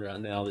mind right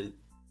now that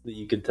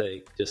you could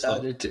take just I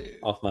did too.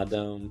 off my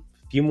dome.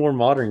 A few more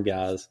modern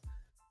guys.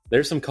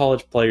 There's some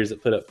college players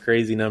that put up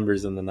crazy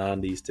numbers in the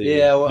 90s too.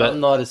 Yeah, well, but I'm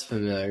not as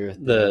familiar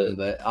with them,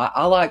 but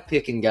I like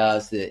picking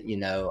guys that,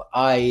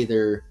 I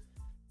either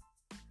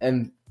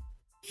am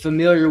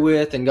familiar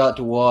with and got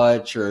to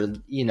watch, or,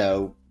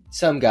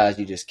 some guys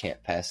you just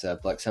can't pass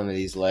up, like some of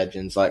these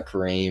legends like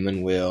Kareem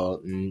and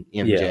Wilt and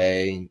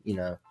MJ,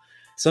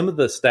 Some of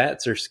the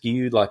stats are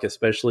skewed, like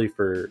especially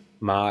for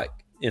Mike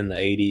in the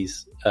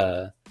 80s,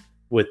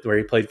 with where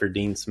he played for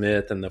Dean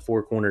Smith and the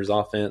Four Corners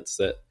offense,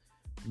 that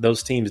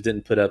those teams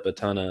didn't put up a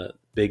ton of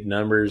big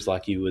numbers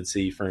like you would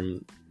see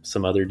from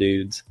some other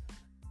dudes.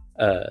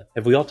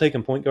 Have we all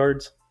taken point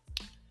guards?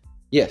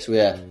 Yes, we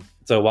have.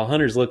 So while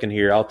Hunter's looking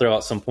here, I'll throw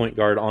out some point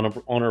guard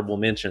honorable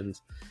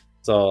mentions.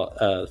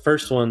 So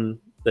first one,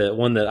 the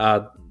one that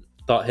I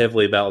thought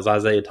heavily about was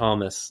Isaiah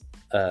Thomas,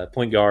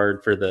 point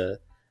guard for the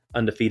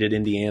undefeated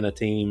Indiana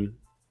team.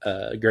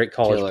 Great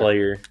college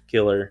player,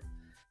 killer.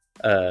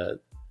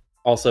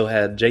 Also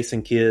had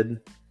Jason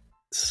Kidd,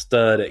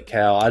 stud at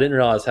Cal. I didn't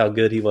realize how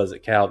good he was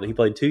at Cal, but he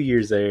played 2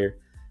 years there,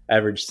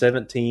 averaged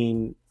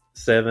 17,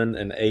 7,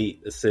 and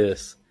 8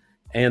 assists,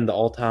 and the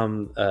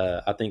all-time,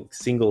 I think,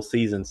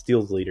 single-season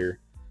steals leader.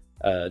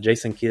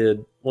 Jason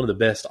Kidd, one of the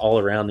best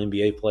all-around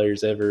NBA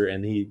players ever,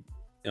 and he,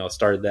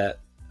 started that.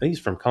 I think he's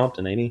from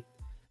Compton, ain't he?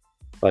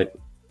 Like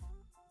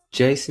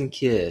Jason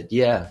Kidd,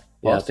 yeah.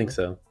 I think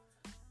so.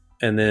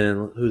 And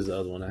then who's the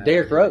other one? I had?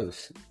 Derrick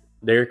Rose.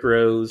 Derrick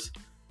Rose.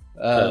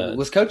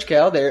 Was Coach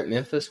Cal there at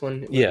Memphis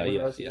when Yeah.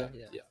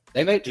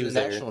 They made it He to was the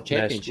there. national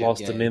championship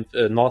Lost game.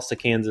 lost to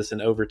Kansas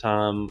in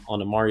overtime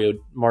on a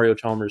Mario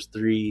Chalmers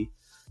 3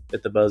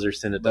 at the buzzer,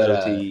 sent it to But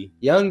OT.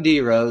 young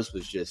D Rose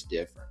was just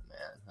different,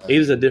 man. He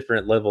was a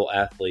different level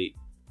athlete,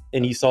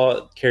 and you saw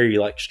it carry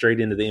like straight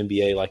into the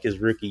NBA. Like his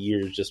rookie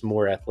year is just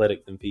more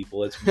athletic than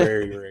people. It's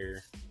very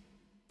rare.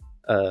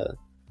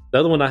 The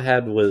other one I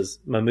had was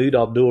Mahmoud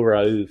Abdul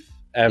Rauf,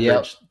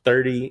 averaged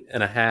 30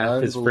 and a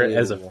half as a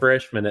Unbelievable.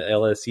 freshman at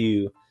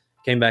LSU.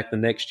 Came back the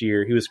next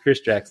year. He was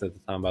Chris Jackson at the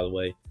time, by the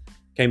way.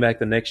 Came back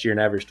the next year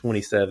and averaged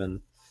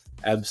 27.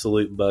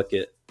 Absolute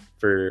bucket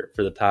for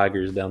the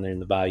Tigers down there in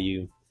the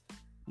Bayou.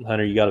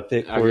 Hunter, you got a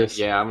pick for us?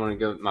 Yeah, I'm going to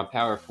go. My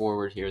power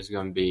forward here is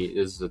going to be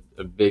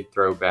a big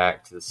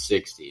throwback to the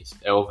 60s.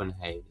 Elvin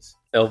Hayes.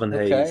 Elvin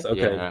Okay. Hayes.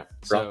 Okay. Yeah,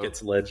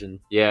 Rockets legend.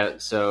 Yeah,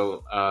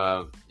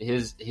 so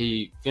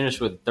he finished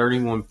with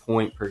 31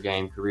 point per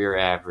game career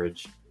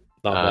average.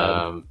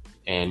 Not bad.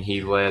 And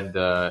he led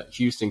the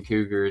Houston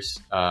Cougars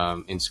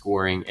in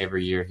scoring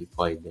every year he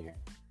played there.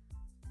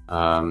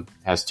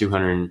 Has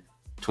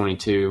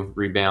 222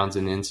 rebounds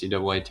in the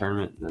NCAA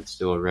tournament. That's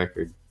still a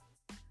record.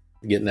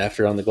 Getting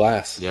after on the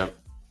glass. Yep.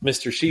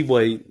 Mr.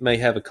 Sheboy may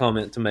have a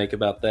comment to make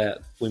about that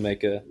if we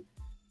make a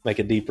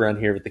deep run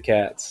here with the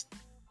Cats.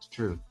 It's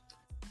true.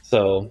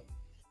 So,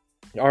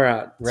 all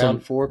right.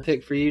 Round 4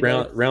 pick for you,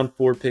 Dave? Round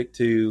 4 pick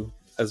 2.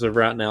 As of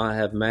right now, I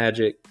have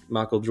Magic,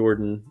 Michael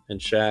Jordan, and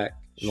Shaq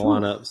in the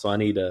lineup. So I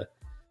need a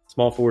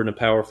small forward and a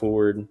power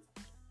forward.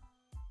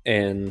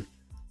 And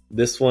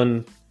this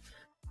one,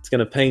 it's going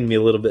to pain me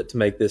a little bit to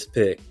make this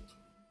pick,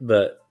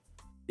 but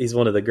he's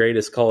one of the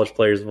greatest college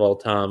players of all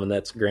time, and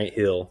that's Grant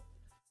Hill.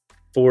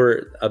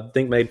 I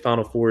think made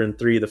Final Four in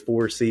 3 of the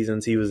 4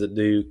 seasons he was at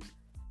Duke.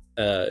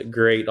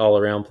 Great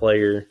all-around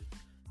player.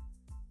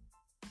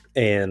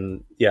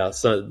 And,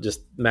 so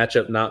just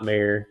matchup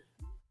nightmare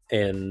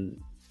and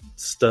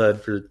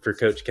stud for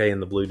Coach K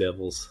and the Blue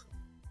Devils.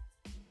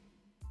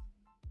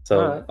 So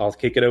All right. I'll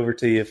kick it over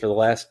to you for the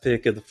last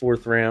pick of the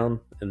 4th round,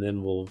 and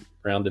then we'll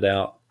round it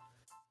out.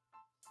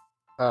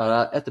 All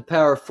right, at the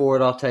power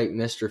forward, I'll take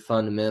Mr.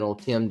 Fundamental,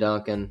 Tim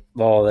Duncan.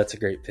 Oh, that's a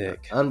great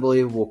pick.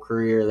 Unbelievable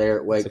career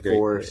there at That's a Wake great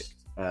Forest.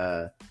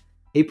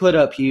 He put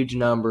up huge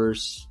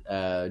numbers.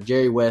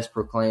 Jerry West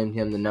proclaimed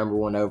him the number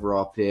 1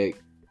 overall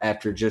pick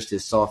after just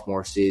his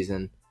sophomore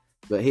season.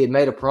 But he had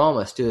made a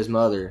promise to his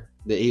mother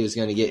that he was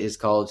going to get his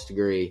college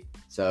degree.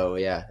 So,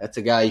 yeah, that's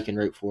a guy you can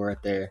root for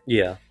right there.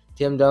 Yeah.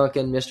 Tim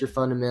Duncan, Mr.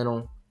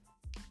 Fundamental.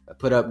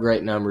 put up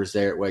great numbers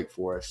there at Wake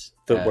Forest.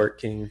 Footwork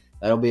king.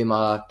 That'll be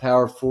my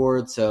power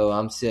forward. So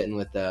I'm sitting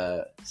with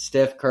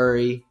Steph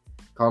Curry,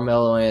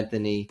 Carmelo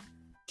Anthony,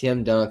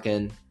 Tim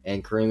Duncan,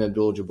 and Kareem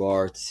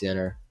Abdul-Jabbar at the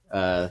center.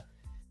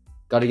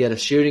 Got to get a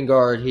shooting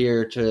guard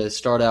here to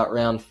start out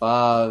round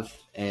 5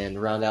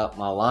 and round out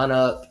my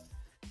lineup.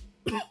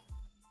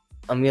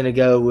 I'm going to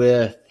go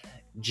with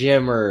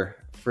Jimmer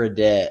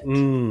Fredette.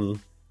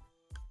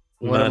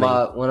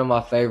 One of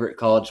my favorite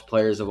college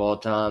players of all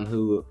time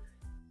who,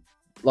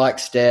 like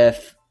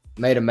Steph,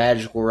 made a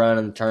magical run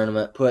in the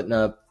tournament, putting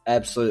up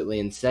absolutely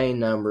insane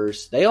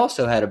numbers. They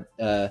also had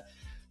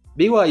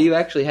BYU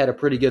actually had a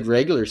pretty good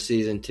regular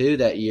season too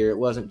that year. It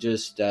wasn't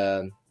just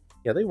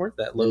they weren't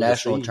that low the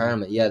national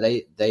tournament. Yeah,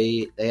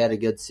 they had a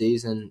good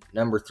season,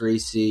 number 3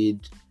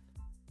 seed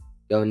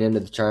going into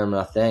the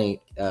tournament, I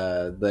think.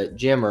 But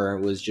Jimmer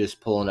was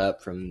just pulling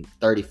up from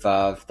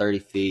 35, 30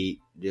 feet,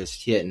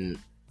 just hitting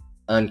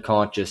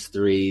unconscious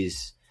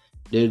threes.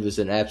 Dude was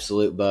an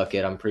absolute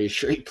bucket. I'm pretty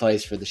sure he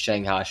plays for the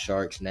Shanghai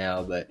Sharks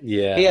now, but he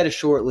had a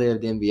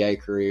short-lived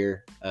NBA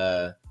career.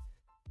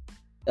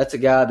 That's a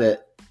guy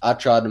that I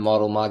tried to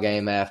model my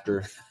game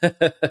after.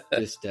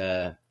 Just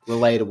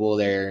relatable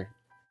there.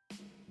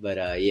 But,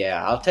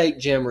 I'll take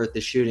Jimmer at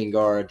the shooting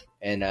guard.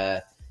 And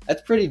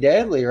that's pretty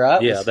deadly,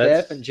 right? Yeah, with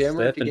Steph and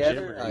Jimmer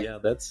together.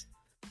 That's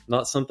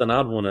not something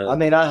I'd want to. I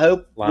mean, I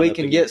hope we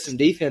can get some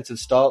defensive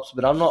stops,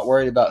 but I'm not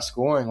worried about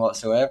scoring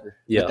whatsoever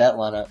with that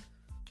lineup.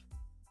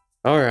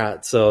 All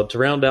right, so to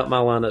round out my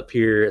lineup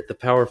here at the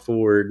power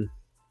forward,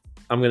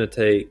 I'm going to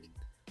take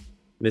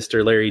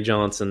Mr. Larry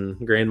Johnson,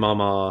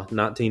 Grandmama,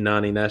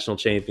 1990 national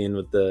champion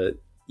with the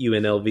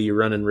UNLV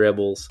Running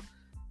Rebels.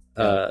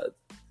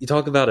 You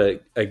talk about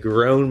a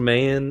grown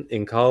man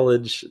in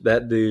college.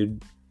 That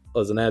dude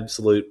was an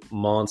absolute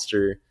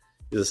monster.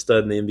 He's a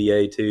stud in the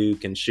NBA too,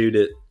 can shoot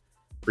it,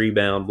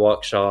 rebound,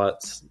 block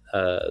shots,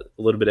 a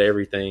little bit of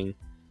everything.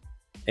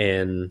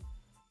 And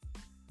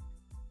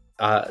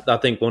I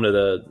think one of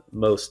the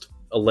most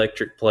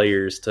electric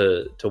players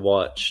to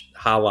watch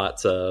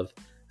highlights of,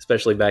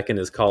 especially back in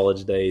his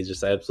college days,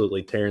 just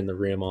absolutely tearing the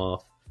rim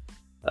off.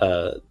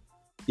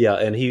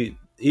 And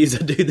he's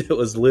a dude that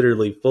was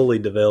literally fully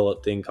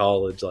developed in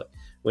college, like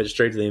went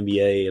straight to the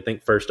NBA. I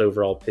think first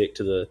overall pick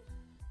to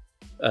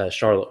the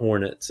Charlotte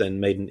Hornets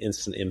and made an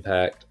instant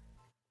impact.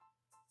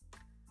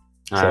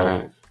 All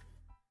right. I'm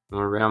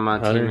going to round my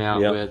team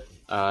out with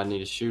I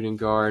need a shooting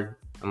guard.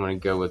 I'm going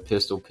to go with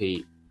Pistol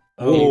Pete.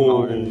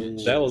 Oh,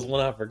 that was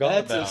one I forgot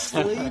about. That's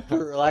a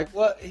sleeper. Like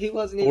what? He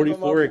wasn't even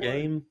 44 a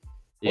game.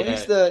 Well,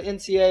 he's the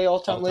NCAA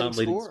all-time leading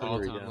scorer.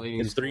 All-time leading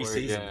in scorer, 3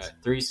 seasons. Yeah.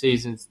 3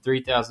 seasons,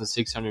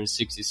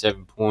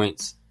 3,667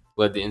 points.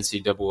 Led the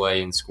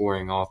NCAA in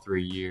scoring all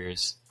 3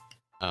 years.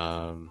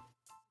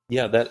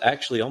 That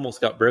actually almost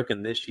got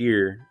broken this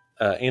year.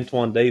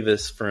 Antoine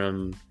Davis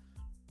from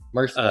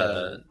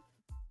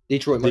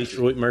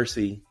Detroit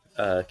Mercy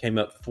came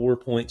up 4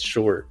 points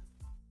short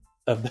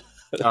of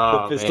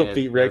the Pistol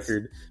Pete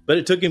record. But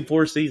it took him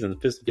 4 seasons.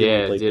 Pistol Pete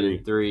it did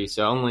in 3.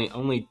 So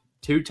only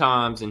 2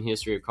 times in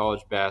history of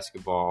college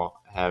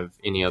basketball have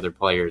any other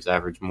players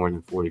averaged more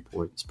than 40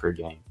 points per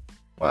game.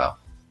 Wow.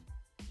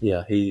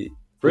 Yeah,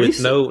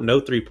 with no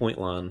 3-point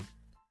line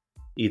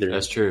either.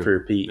 That's true.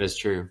 For Pete. That's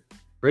true.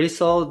 Pretty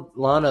solid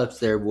lineups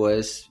there,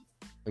 boys.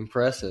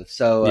 Impressive.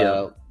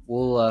 So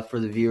we'll for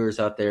the viewers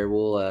out there,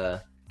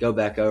 we'll go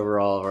back over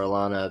all of our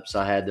lineups.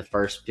 I had the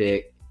first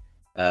pick.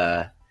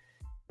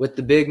 With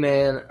the big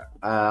man,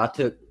 I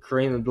took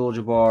Kareem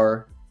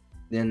Abdul-Jabbar.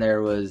 Then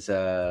there was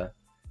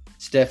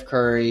Steph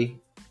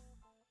Curry,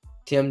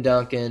 Tim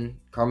Duncan,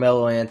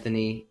 Carmelo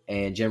Anthony,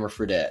 and Jimmer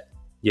Fredette.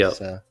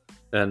 Yep.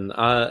 And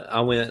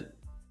I went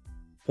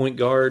point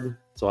guard,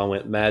 so I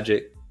went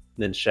Magic,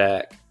 then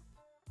Shaq,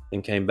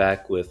 then came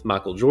back with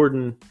Michael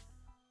Jordan.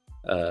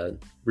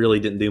 Really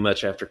didn't do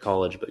much after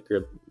college, but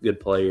good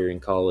player in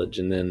college,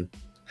 and then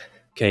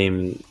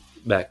came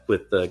back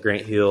with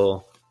Grant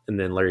Hill and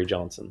then Larry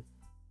Johnson.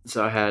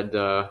 So I had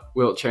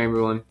Wilt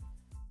Chamberlain,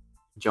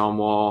 John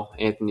Wall,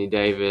 Anthony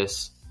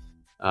Davis,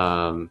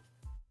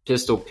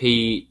 Pistol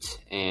Pete,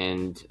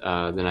 and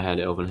then I had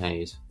Elvin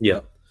Hayes.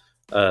 Yeah.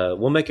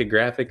 We'll make a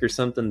graphic or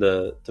something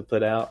to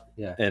put out,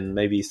 and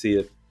maybe see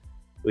if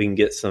we can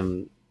get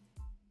some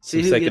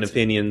second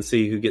opinions,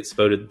 see who gets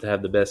voted to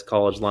have the best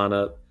college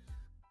lineup.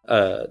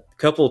 A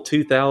couple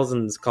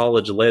 2000s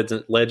college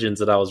legends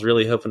that I was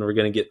really hoping were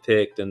going to get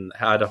picked, and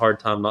I had a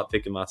hard time not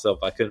picking myself.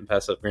 I couldn't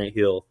pass up Grant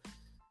Hill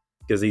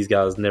because these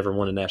guys never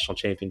won a national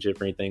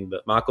championship or anything.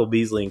 But Michael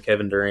Beasley and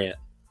Kevin Durant.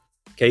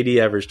 KD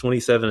averaged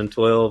 27 and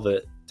 12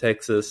 at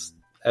Texas.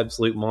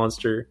 Absolute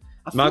monster.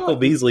 Michael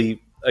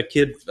Beasley, a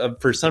kid,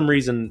 for some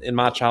reason in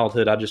my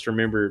childhood, I just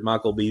remember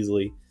Michael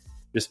Beasley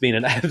just being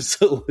an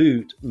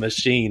absolute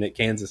machine at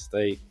Kansas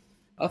State.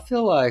 I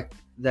feel like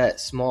that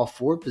small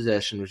forward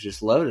possession was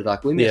just loaded.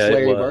 Like we missed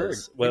Larry Bird.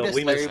 Well,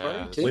 we missed Larry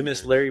Bird too. We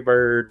missed Larry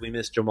Bird. We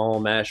missed Jamal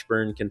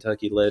Mashburn,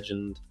 Kentucky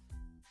legend.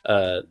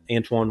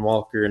 Antoine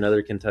Walker,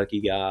 another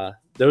Kentucky guy.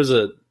 There was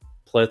a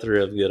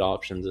plethora of good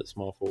options at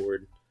small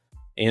forward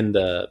and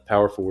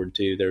power forward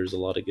too. There was a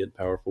lot of good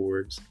power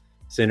forwards.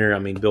 center. I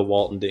mean, Bill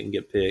Walton didn't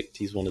get picked.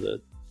 He's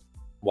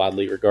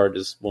widely regarded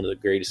as one of the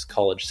greatest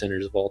college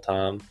centers of all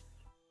time.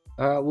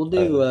 All right,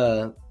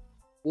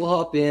 we'll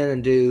hop in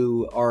and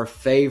do our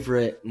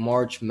favorite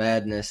March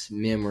Madness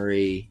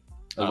memory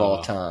of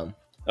all time.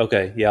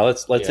 Okay, yeah,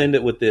 let's end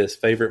it with this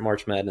favorite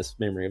March Madness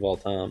memory of all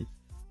time.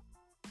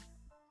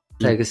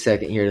 Take a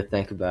second here to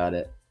think about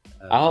it.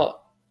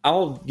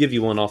 I'll give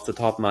you one off the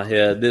top of my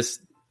head.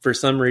 For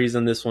some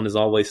reason, this one has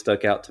always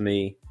stuck out to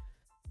me.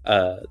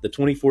 The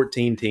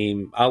 2014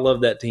 team, I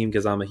love that team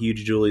because I'm a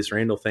huge Julius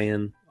Randle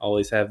fan,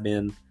 always have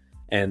been.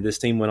 And this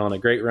team went on a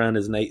great run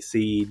as an 8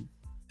 seed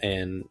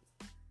and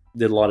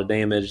did a lot of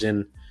damage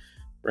and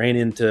ran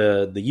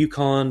into the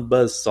UConn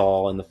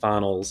buzzsaw in the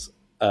finals.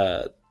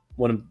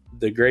 One of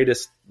the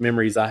greatest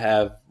memories I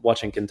have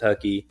watching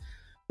Kentucky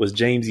was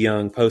James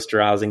Young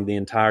posterizing the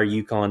entire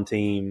UConn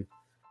team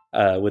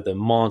with a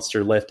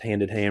monster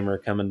left-handed hammer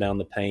coming down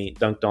the paint,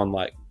 dunked on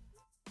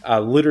I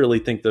literally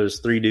think there's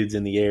 3 dudes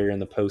in the air in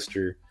the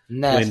poster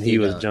when he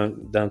was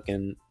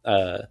dunking.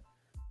 So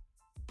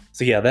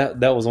yeah,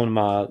 that was one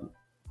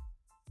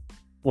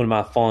of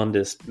my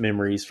fondest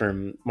memories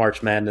from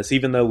March Madness.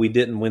 Even though we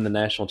didn't win the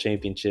national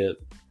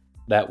championship,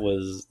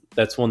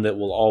 that's one that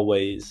will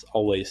always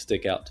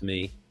stick out to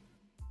me.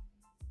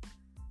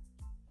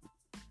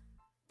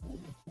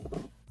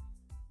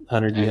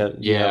 Hunter, do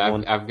you have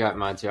one? I've got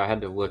mine too. I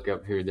had to look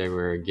up who they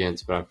were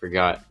against, but I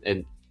forgot.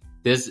 And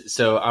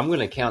so I'm going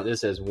to count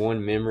this as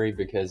one memory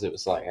because it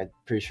was I'm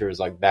pretty sure it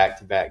was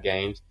back-to-back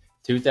games.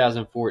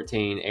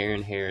 2014,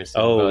 Aaron Harris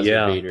and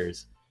buzzer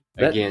beaters.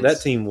 That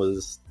team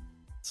was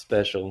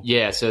special.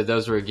 Yeah, so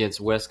those were against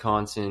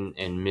Wisconsin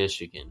and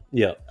Michigan.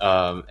 Yeah.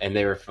 And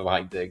they were for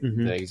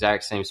the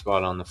exact same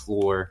spot on the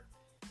floor.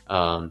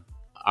 I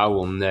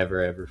will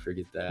never, ever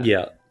forget that.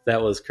 Yeah,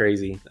 that was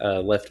crazy.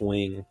 Left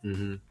wing.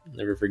 Mm-hmm.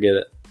 Never forget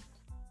it.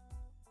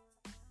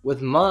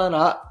 With mine,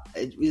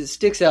 it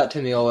sticks out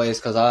to me always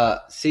because I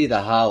see the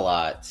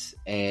highlights,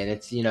 and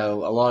it's, a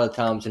lot of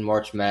times in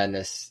March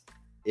Madness,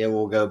 it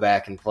will go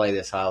back and play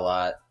this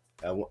highlight.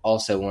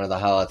 Also, one of the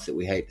highlights that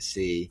we hate to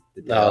see.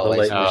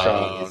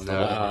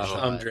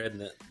 I'm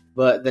dreading it.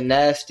 But the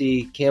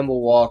nasty Kemba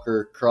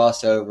Walker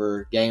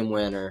crossover game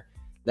winner,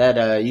 that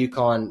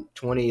UConn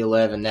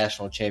 2011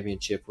 national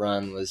championship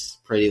run was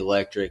pretty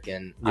electric,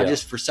 and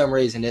for some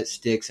reason, it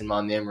sticks in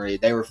my memory.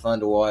 They were fun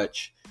to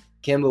watch.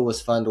 Kemba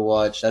was fun to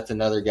watch. That's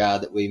another guy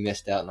that we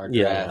missed out in our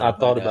draft. Yeah, I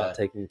thought about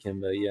taking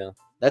Kemba. Yeah,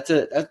 that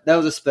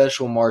was a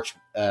special March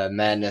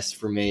Madness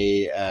for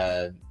me.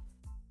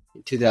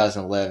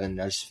 2011.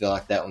 I just feel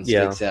like that one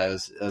sticks out.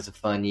 It was a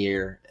fun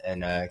year,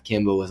 and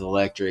Kemba was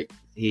electric.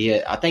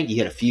 I think he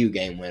hit a few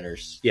game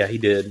winners. Yeah, he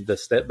did. The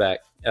step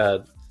back.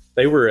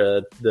 They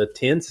were the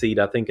 10 seed,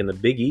 I think, in the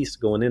Big East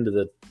going into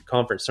the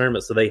conference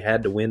tournament, so they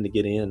had to win to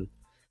get in.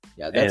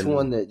 Yeah, that's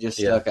one that just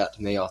stuck out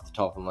to me off the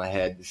top of my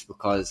head, just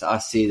because I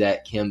see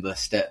that Kemba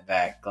step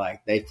back.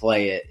 They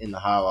play it in the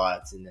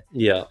highlights. And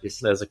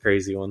that's a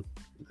crazy one.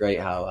 Great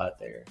highlight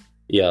there.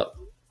 Yeah.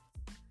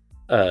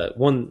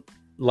 One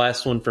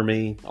last one for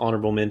me,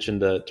 honorable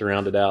mention to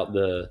round it out,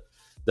 the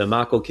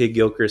Michael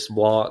Kidd-Gilchrist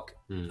block.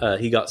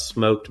 He got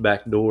smoked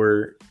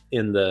backdoor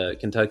in the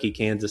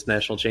Kentucky-Kansas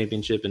National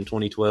Championship in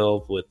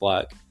 2012 with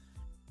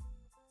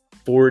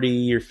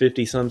 40 or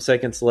 50 some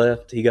seconds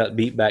left. He got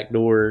beat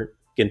backdoor,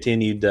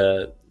 continued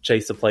to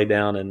chase the play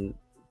down and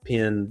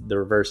pin the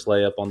reverse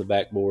layup on the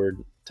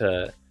backboard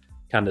to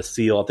kind of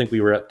seal. I think we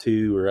were up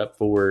 2 or up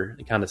 4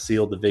 and kind of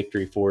sealed the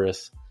victory for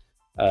us.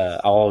 I'll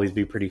always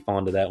be pretty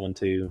fond of that one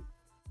too.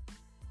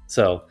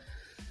 So,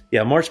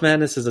 yeah, March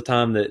Madness is a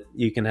time that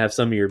you can have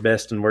some of your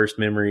best and worst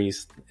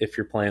memories. If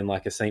you're playing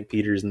like a St.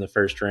 Peter's in the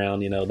first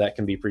round, that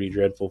can be pretty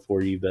dreadful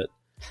for you. But,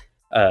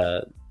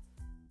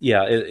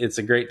 it's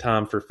a great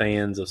time for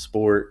fans of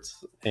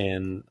sports.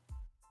 And,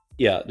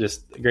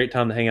 just a great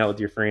time to hang out with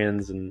your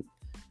friends and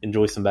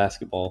enjoy some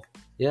basketball.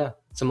 Yeah,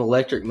 some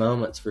electric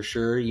moments for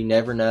sure. You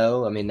never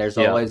know. I mean, there's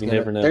always going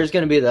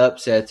to be the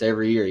upsets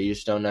every year. You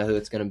just don't know who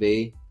it's going to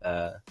be.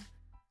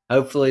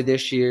 Hopefully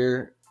this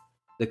year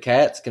the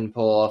Cats can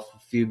pull off a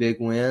few big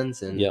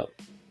wins and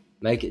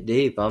make it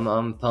deep.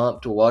 I'm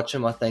pumped to watch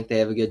them. I think they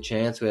have a good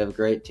chance. We have a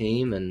great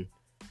team, and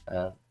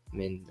they're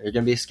going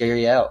to be a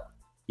scary out.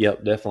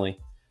 Yep, definitely.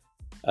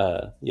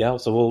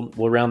 So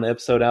we'll round the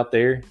episode out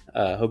there.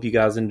 Hope you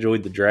guys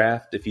enjoyed the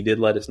draft. If you did,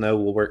 let us know.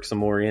 We'll work some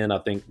more in. I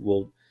think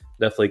we'll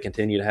definitely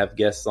continue to have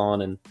guests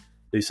on and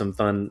do some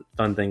fun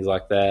things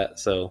like that.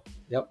 So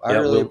I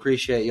really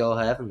appreciate y'all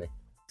having me.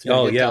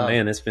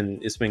 Man, it's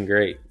been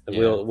great. Yeah.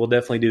 We'll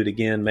definitely do it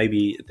again.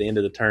 Maybe at the end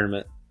of the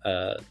tournament,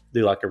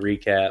 do like a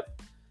recap.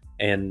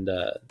 And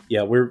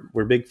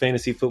we're big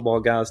fantasy football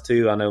guys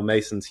too. I know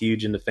Mason's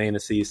huge into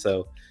fantasy,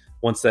 so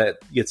once that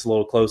gets a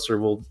little closer,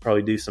 we'll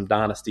probably do some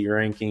dynasty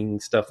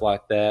ranking stuff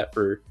like that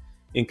for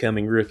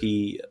incoming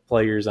rookie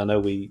players. I know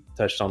we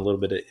touched on a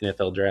little bit of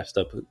NFL draft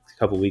stuff a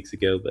couple weeks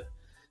ago, but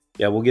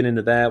we'll get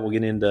into that. We'll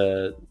get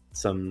into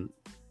some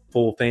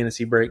full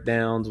fantasy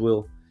breakdowns.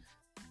 We'll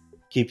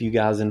keep you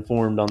guys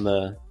informed on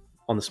the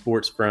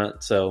sports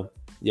front. So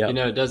Yeah. You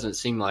know, it doesn't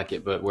seem like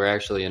it, but we're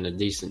actually in a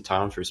decent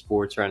time for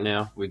sports right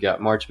now. We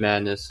got March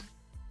Madness.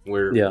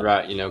 We're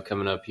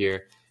coming up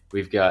here.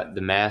 We've got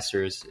the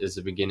Masters is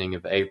the beginning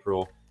of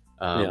April.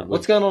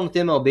 What's going on with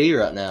MLB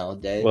right now,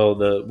 Dave? Well,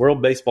 the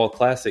World Baseball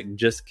Classic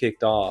just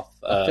kicked off.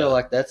 I feel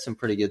like that's some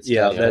pretty good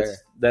stuff. Yeah,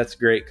 that's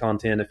great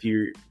content if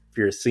you're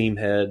a seam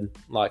head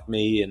like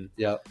me and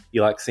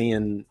you like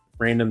seeing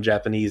random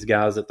Japanese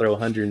guys that throw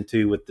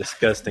 102 with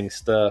disgusting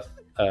stuff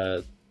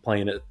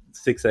playing at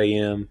 6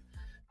 a.m.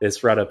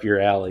 It's right up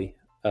your alley.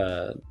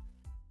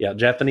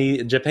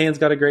 Japan's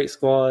got a great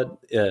squad.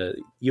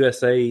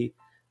 USA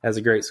has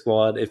a great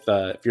squad. If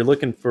you're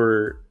looking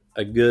for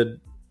a good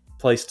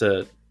place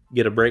to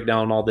get a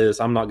breakdown on all this,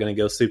 I'm not going to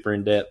go super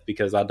in depth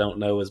because I don't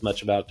know as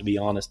much about it, to be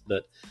honest,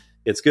 but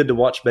it's good to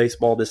watch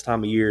baseball this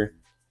time of year.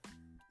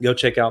 Go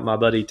check out my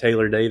buddy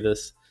Taylor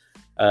Davis.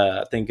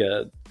 I think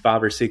a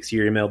 5 or 6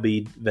 year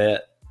MLB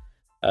vet.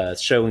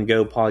 Show and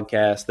Go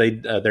podcast. They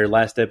their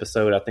last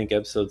episode, I think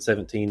episode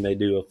 17, they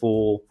do a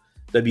full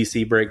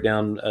WBC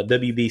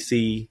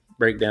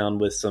breakdown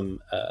with some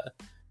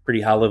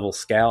pretty high level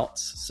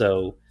scouts.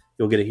 So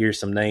you'll get to hear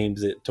some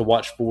names to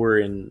watch for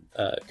in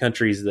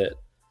countries that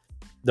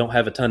don't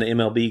have a ton of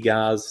MLB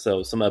guys.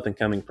 So some up and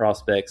coming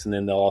prospects, and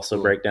then they'll also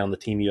break down the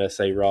Team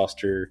USA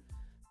roster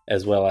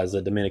as well as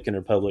the Dominican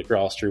Republic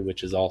roster,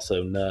 which is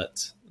also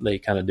nuts. They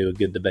kind of do a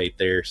good debate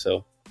there.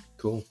 So.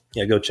 Cool.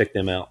 Yeah, go check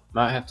them out.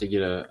 Might have to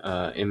get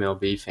a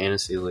MLB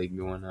fantasy league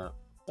going up.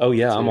 Oh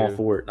yeah, I'm all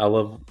for it. I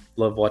love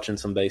watching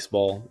some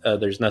baseball.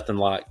 There's nothing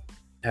like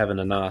having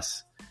a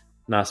nice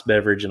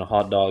beverage and a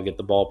hot dog at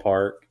the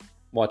ballpark,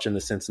 watching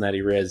the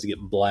Cincinnati Reds get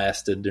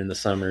blasted during the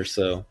summer.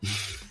 So,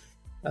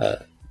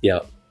 yeah.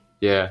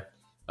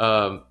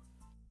 But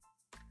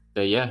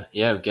we got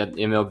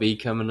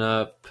MLB coming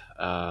up.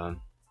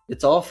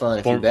 It's all fun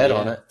if you bet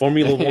on it.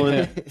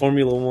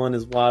 Formula One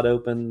is wide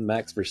open.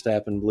 Max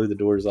Verstappen blew the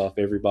doors off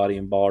everybody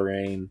in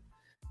Bahrain.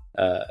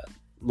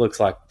 Looks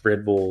like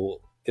Red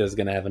Bull is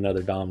going to have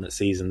another dominant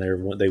season there.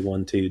 They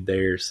won 2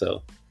 there,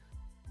 so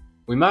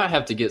we might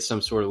have to get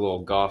some sort of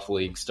little golf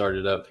league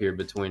started up here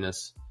between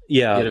us.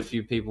 Yeah, get a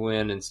few people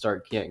in and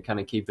start kind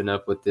of keeping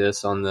up with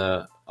this on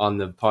the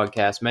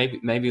podcast.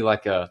 Maybe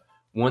like a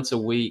once a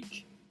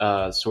week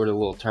sort of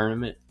little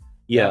tournament.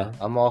 Yeah,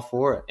 I'm all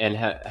for it. And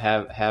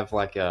have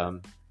like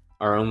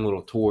our own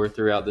little tour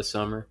throughout the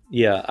summer.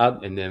 Yeah,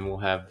 and then we'll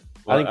have.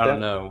 I don't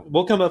know.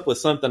 We'll come up with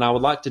something. I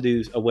would like to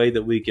do a way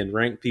that we can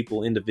rank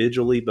people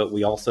individually, but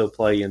we also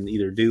play in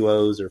either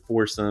duos or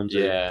foursomes.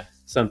 Or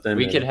something.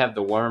 We could have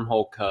the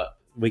Wormhole Cup.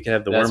 We could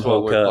have the That's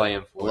Wormhole what Cup. We're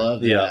playing for.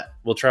 Love yeah, that.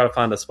 We'll try to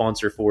find a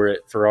sponsor for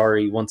it.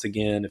 Ferrari, once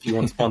again, if you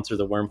want to sponsor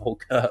the Wormhole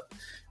Cup,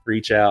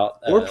 reach out.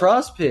 Or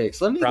Prize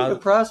Picks. Let me get a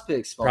Prize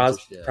Picks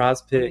sponsorship.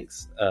 Prize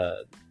Picks.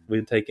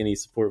 We'd take any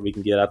support we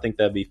can get. I think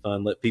that'd be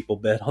fun. Let people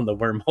bet on the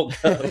Wormhole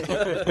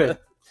Cup.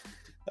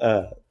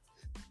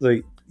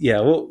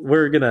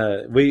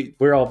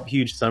 We're all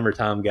huge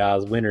summertime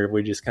guys. Winter,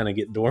 we just kind of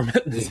get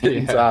dormant and sit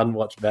inside and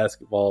watch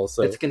basketball.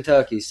 So it's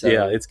Kentucky. So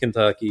yeah, it's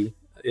Kentucky.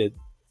 You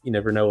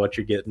never know what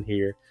you're getting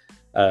here.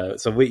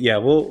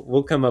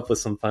 We'll come up with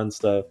some fun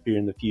stuff here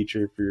in the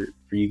future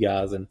for you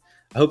guys, and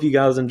I hope you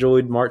guys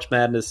enjoyed March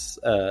Madness.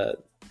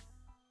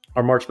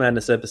 Our March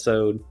Madness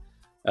episode.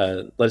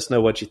 Let us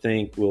know what you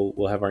think.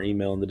 We'll have our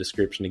email in the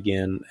description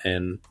again,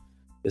 and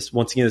this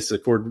is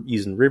recorded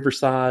using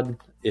Riverside.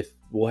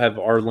 We'll have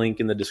our link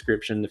in the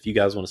description if you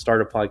guys want to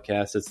start a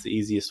podcast. It's the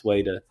easiest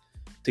way to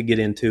get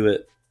into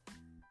it.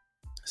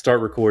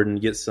 Start recording,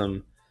 get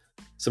some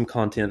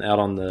content out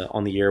on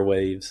the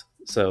airwaves.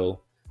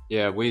 So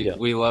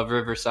we love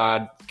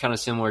Riverside, kind of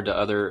similar to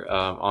other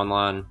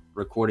online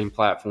recording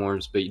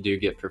platforms, but you do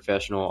get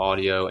professional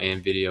audio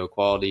and video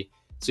quality.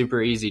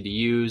 Super easy to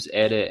use,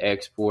 edit,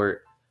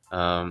 export,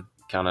 kind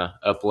of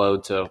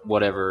upload to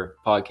whatever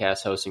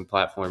podcast hosting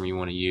platform you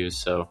want to use.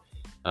 So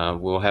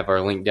we'll have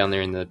our link down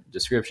there in the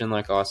description,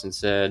 like Austin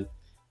said.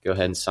 Go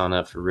ahead and sign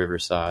up for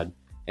Riverside.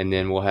 And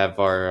then we'll have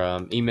our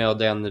email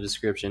down in the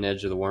description,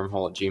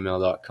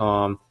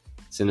 edgeofthewormhole@gmail.com.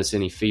 Send us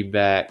any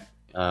feedback,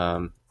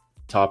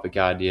 topic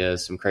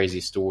ideas, some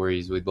crazy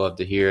stories. We'd love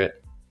to hear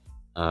it.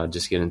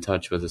 Just get in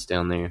touch with us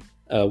down there.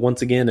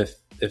 Once again, if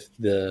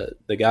the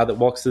guy that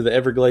walks through the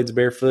Everglades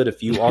barefoot,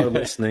 if you are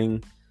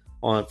listening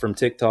from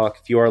TikTok,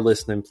 if you are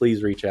listening,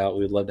 please reach out.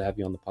 We would love to have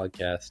you on the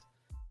podcast.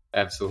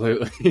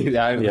 Absolutely. He's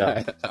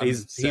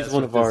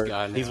one of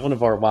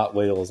our white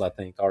whales, I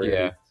think,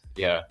 already.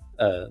 Yeah.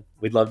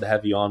 We'd love to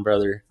have you on,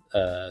 brother.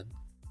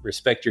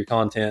 Respect your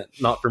content,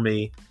 not for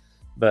me,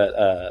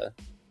 but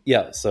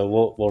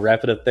so we'll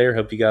wrap it up there.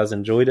 Hope you guys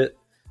enjoyed it,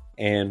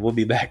 and we'll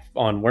be back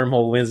on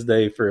Wormhole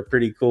Wednesday for a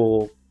pretty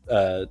cool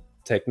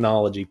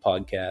technology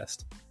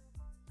podcast.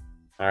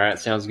 All right,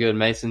 sounds good,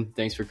 Mason.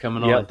 Thanks for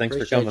coming on. Yeah, thanks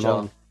for coming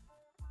on.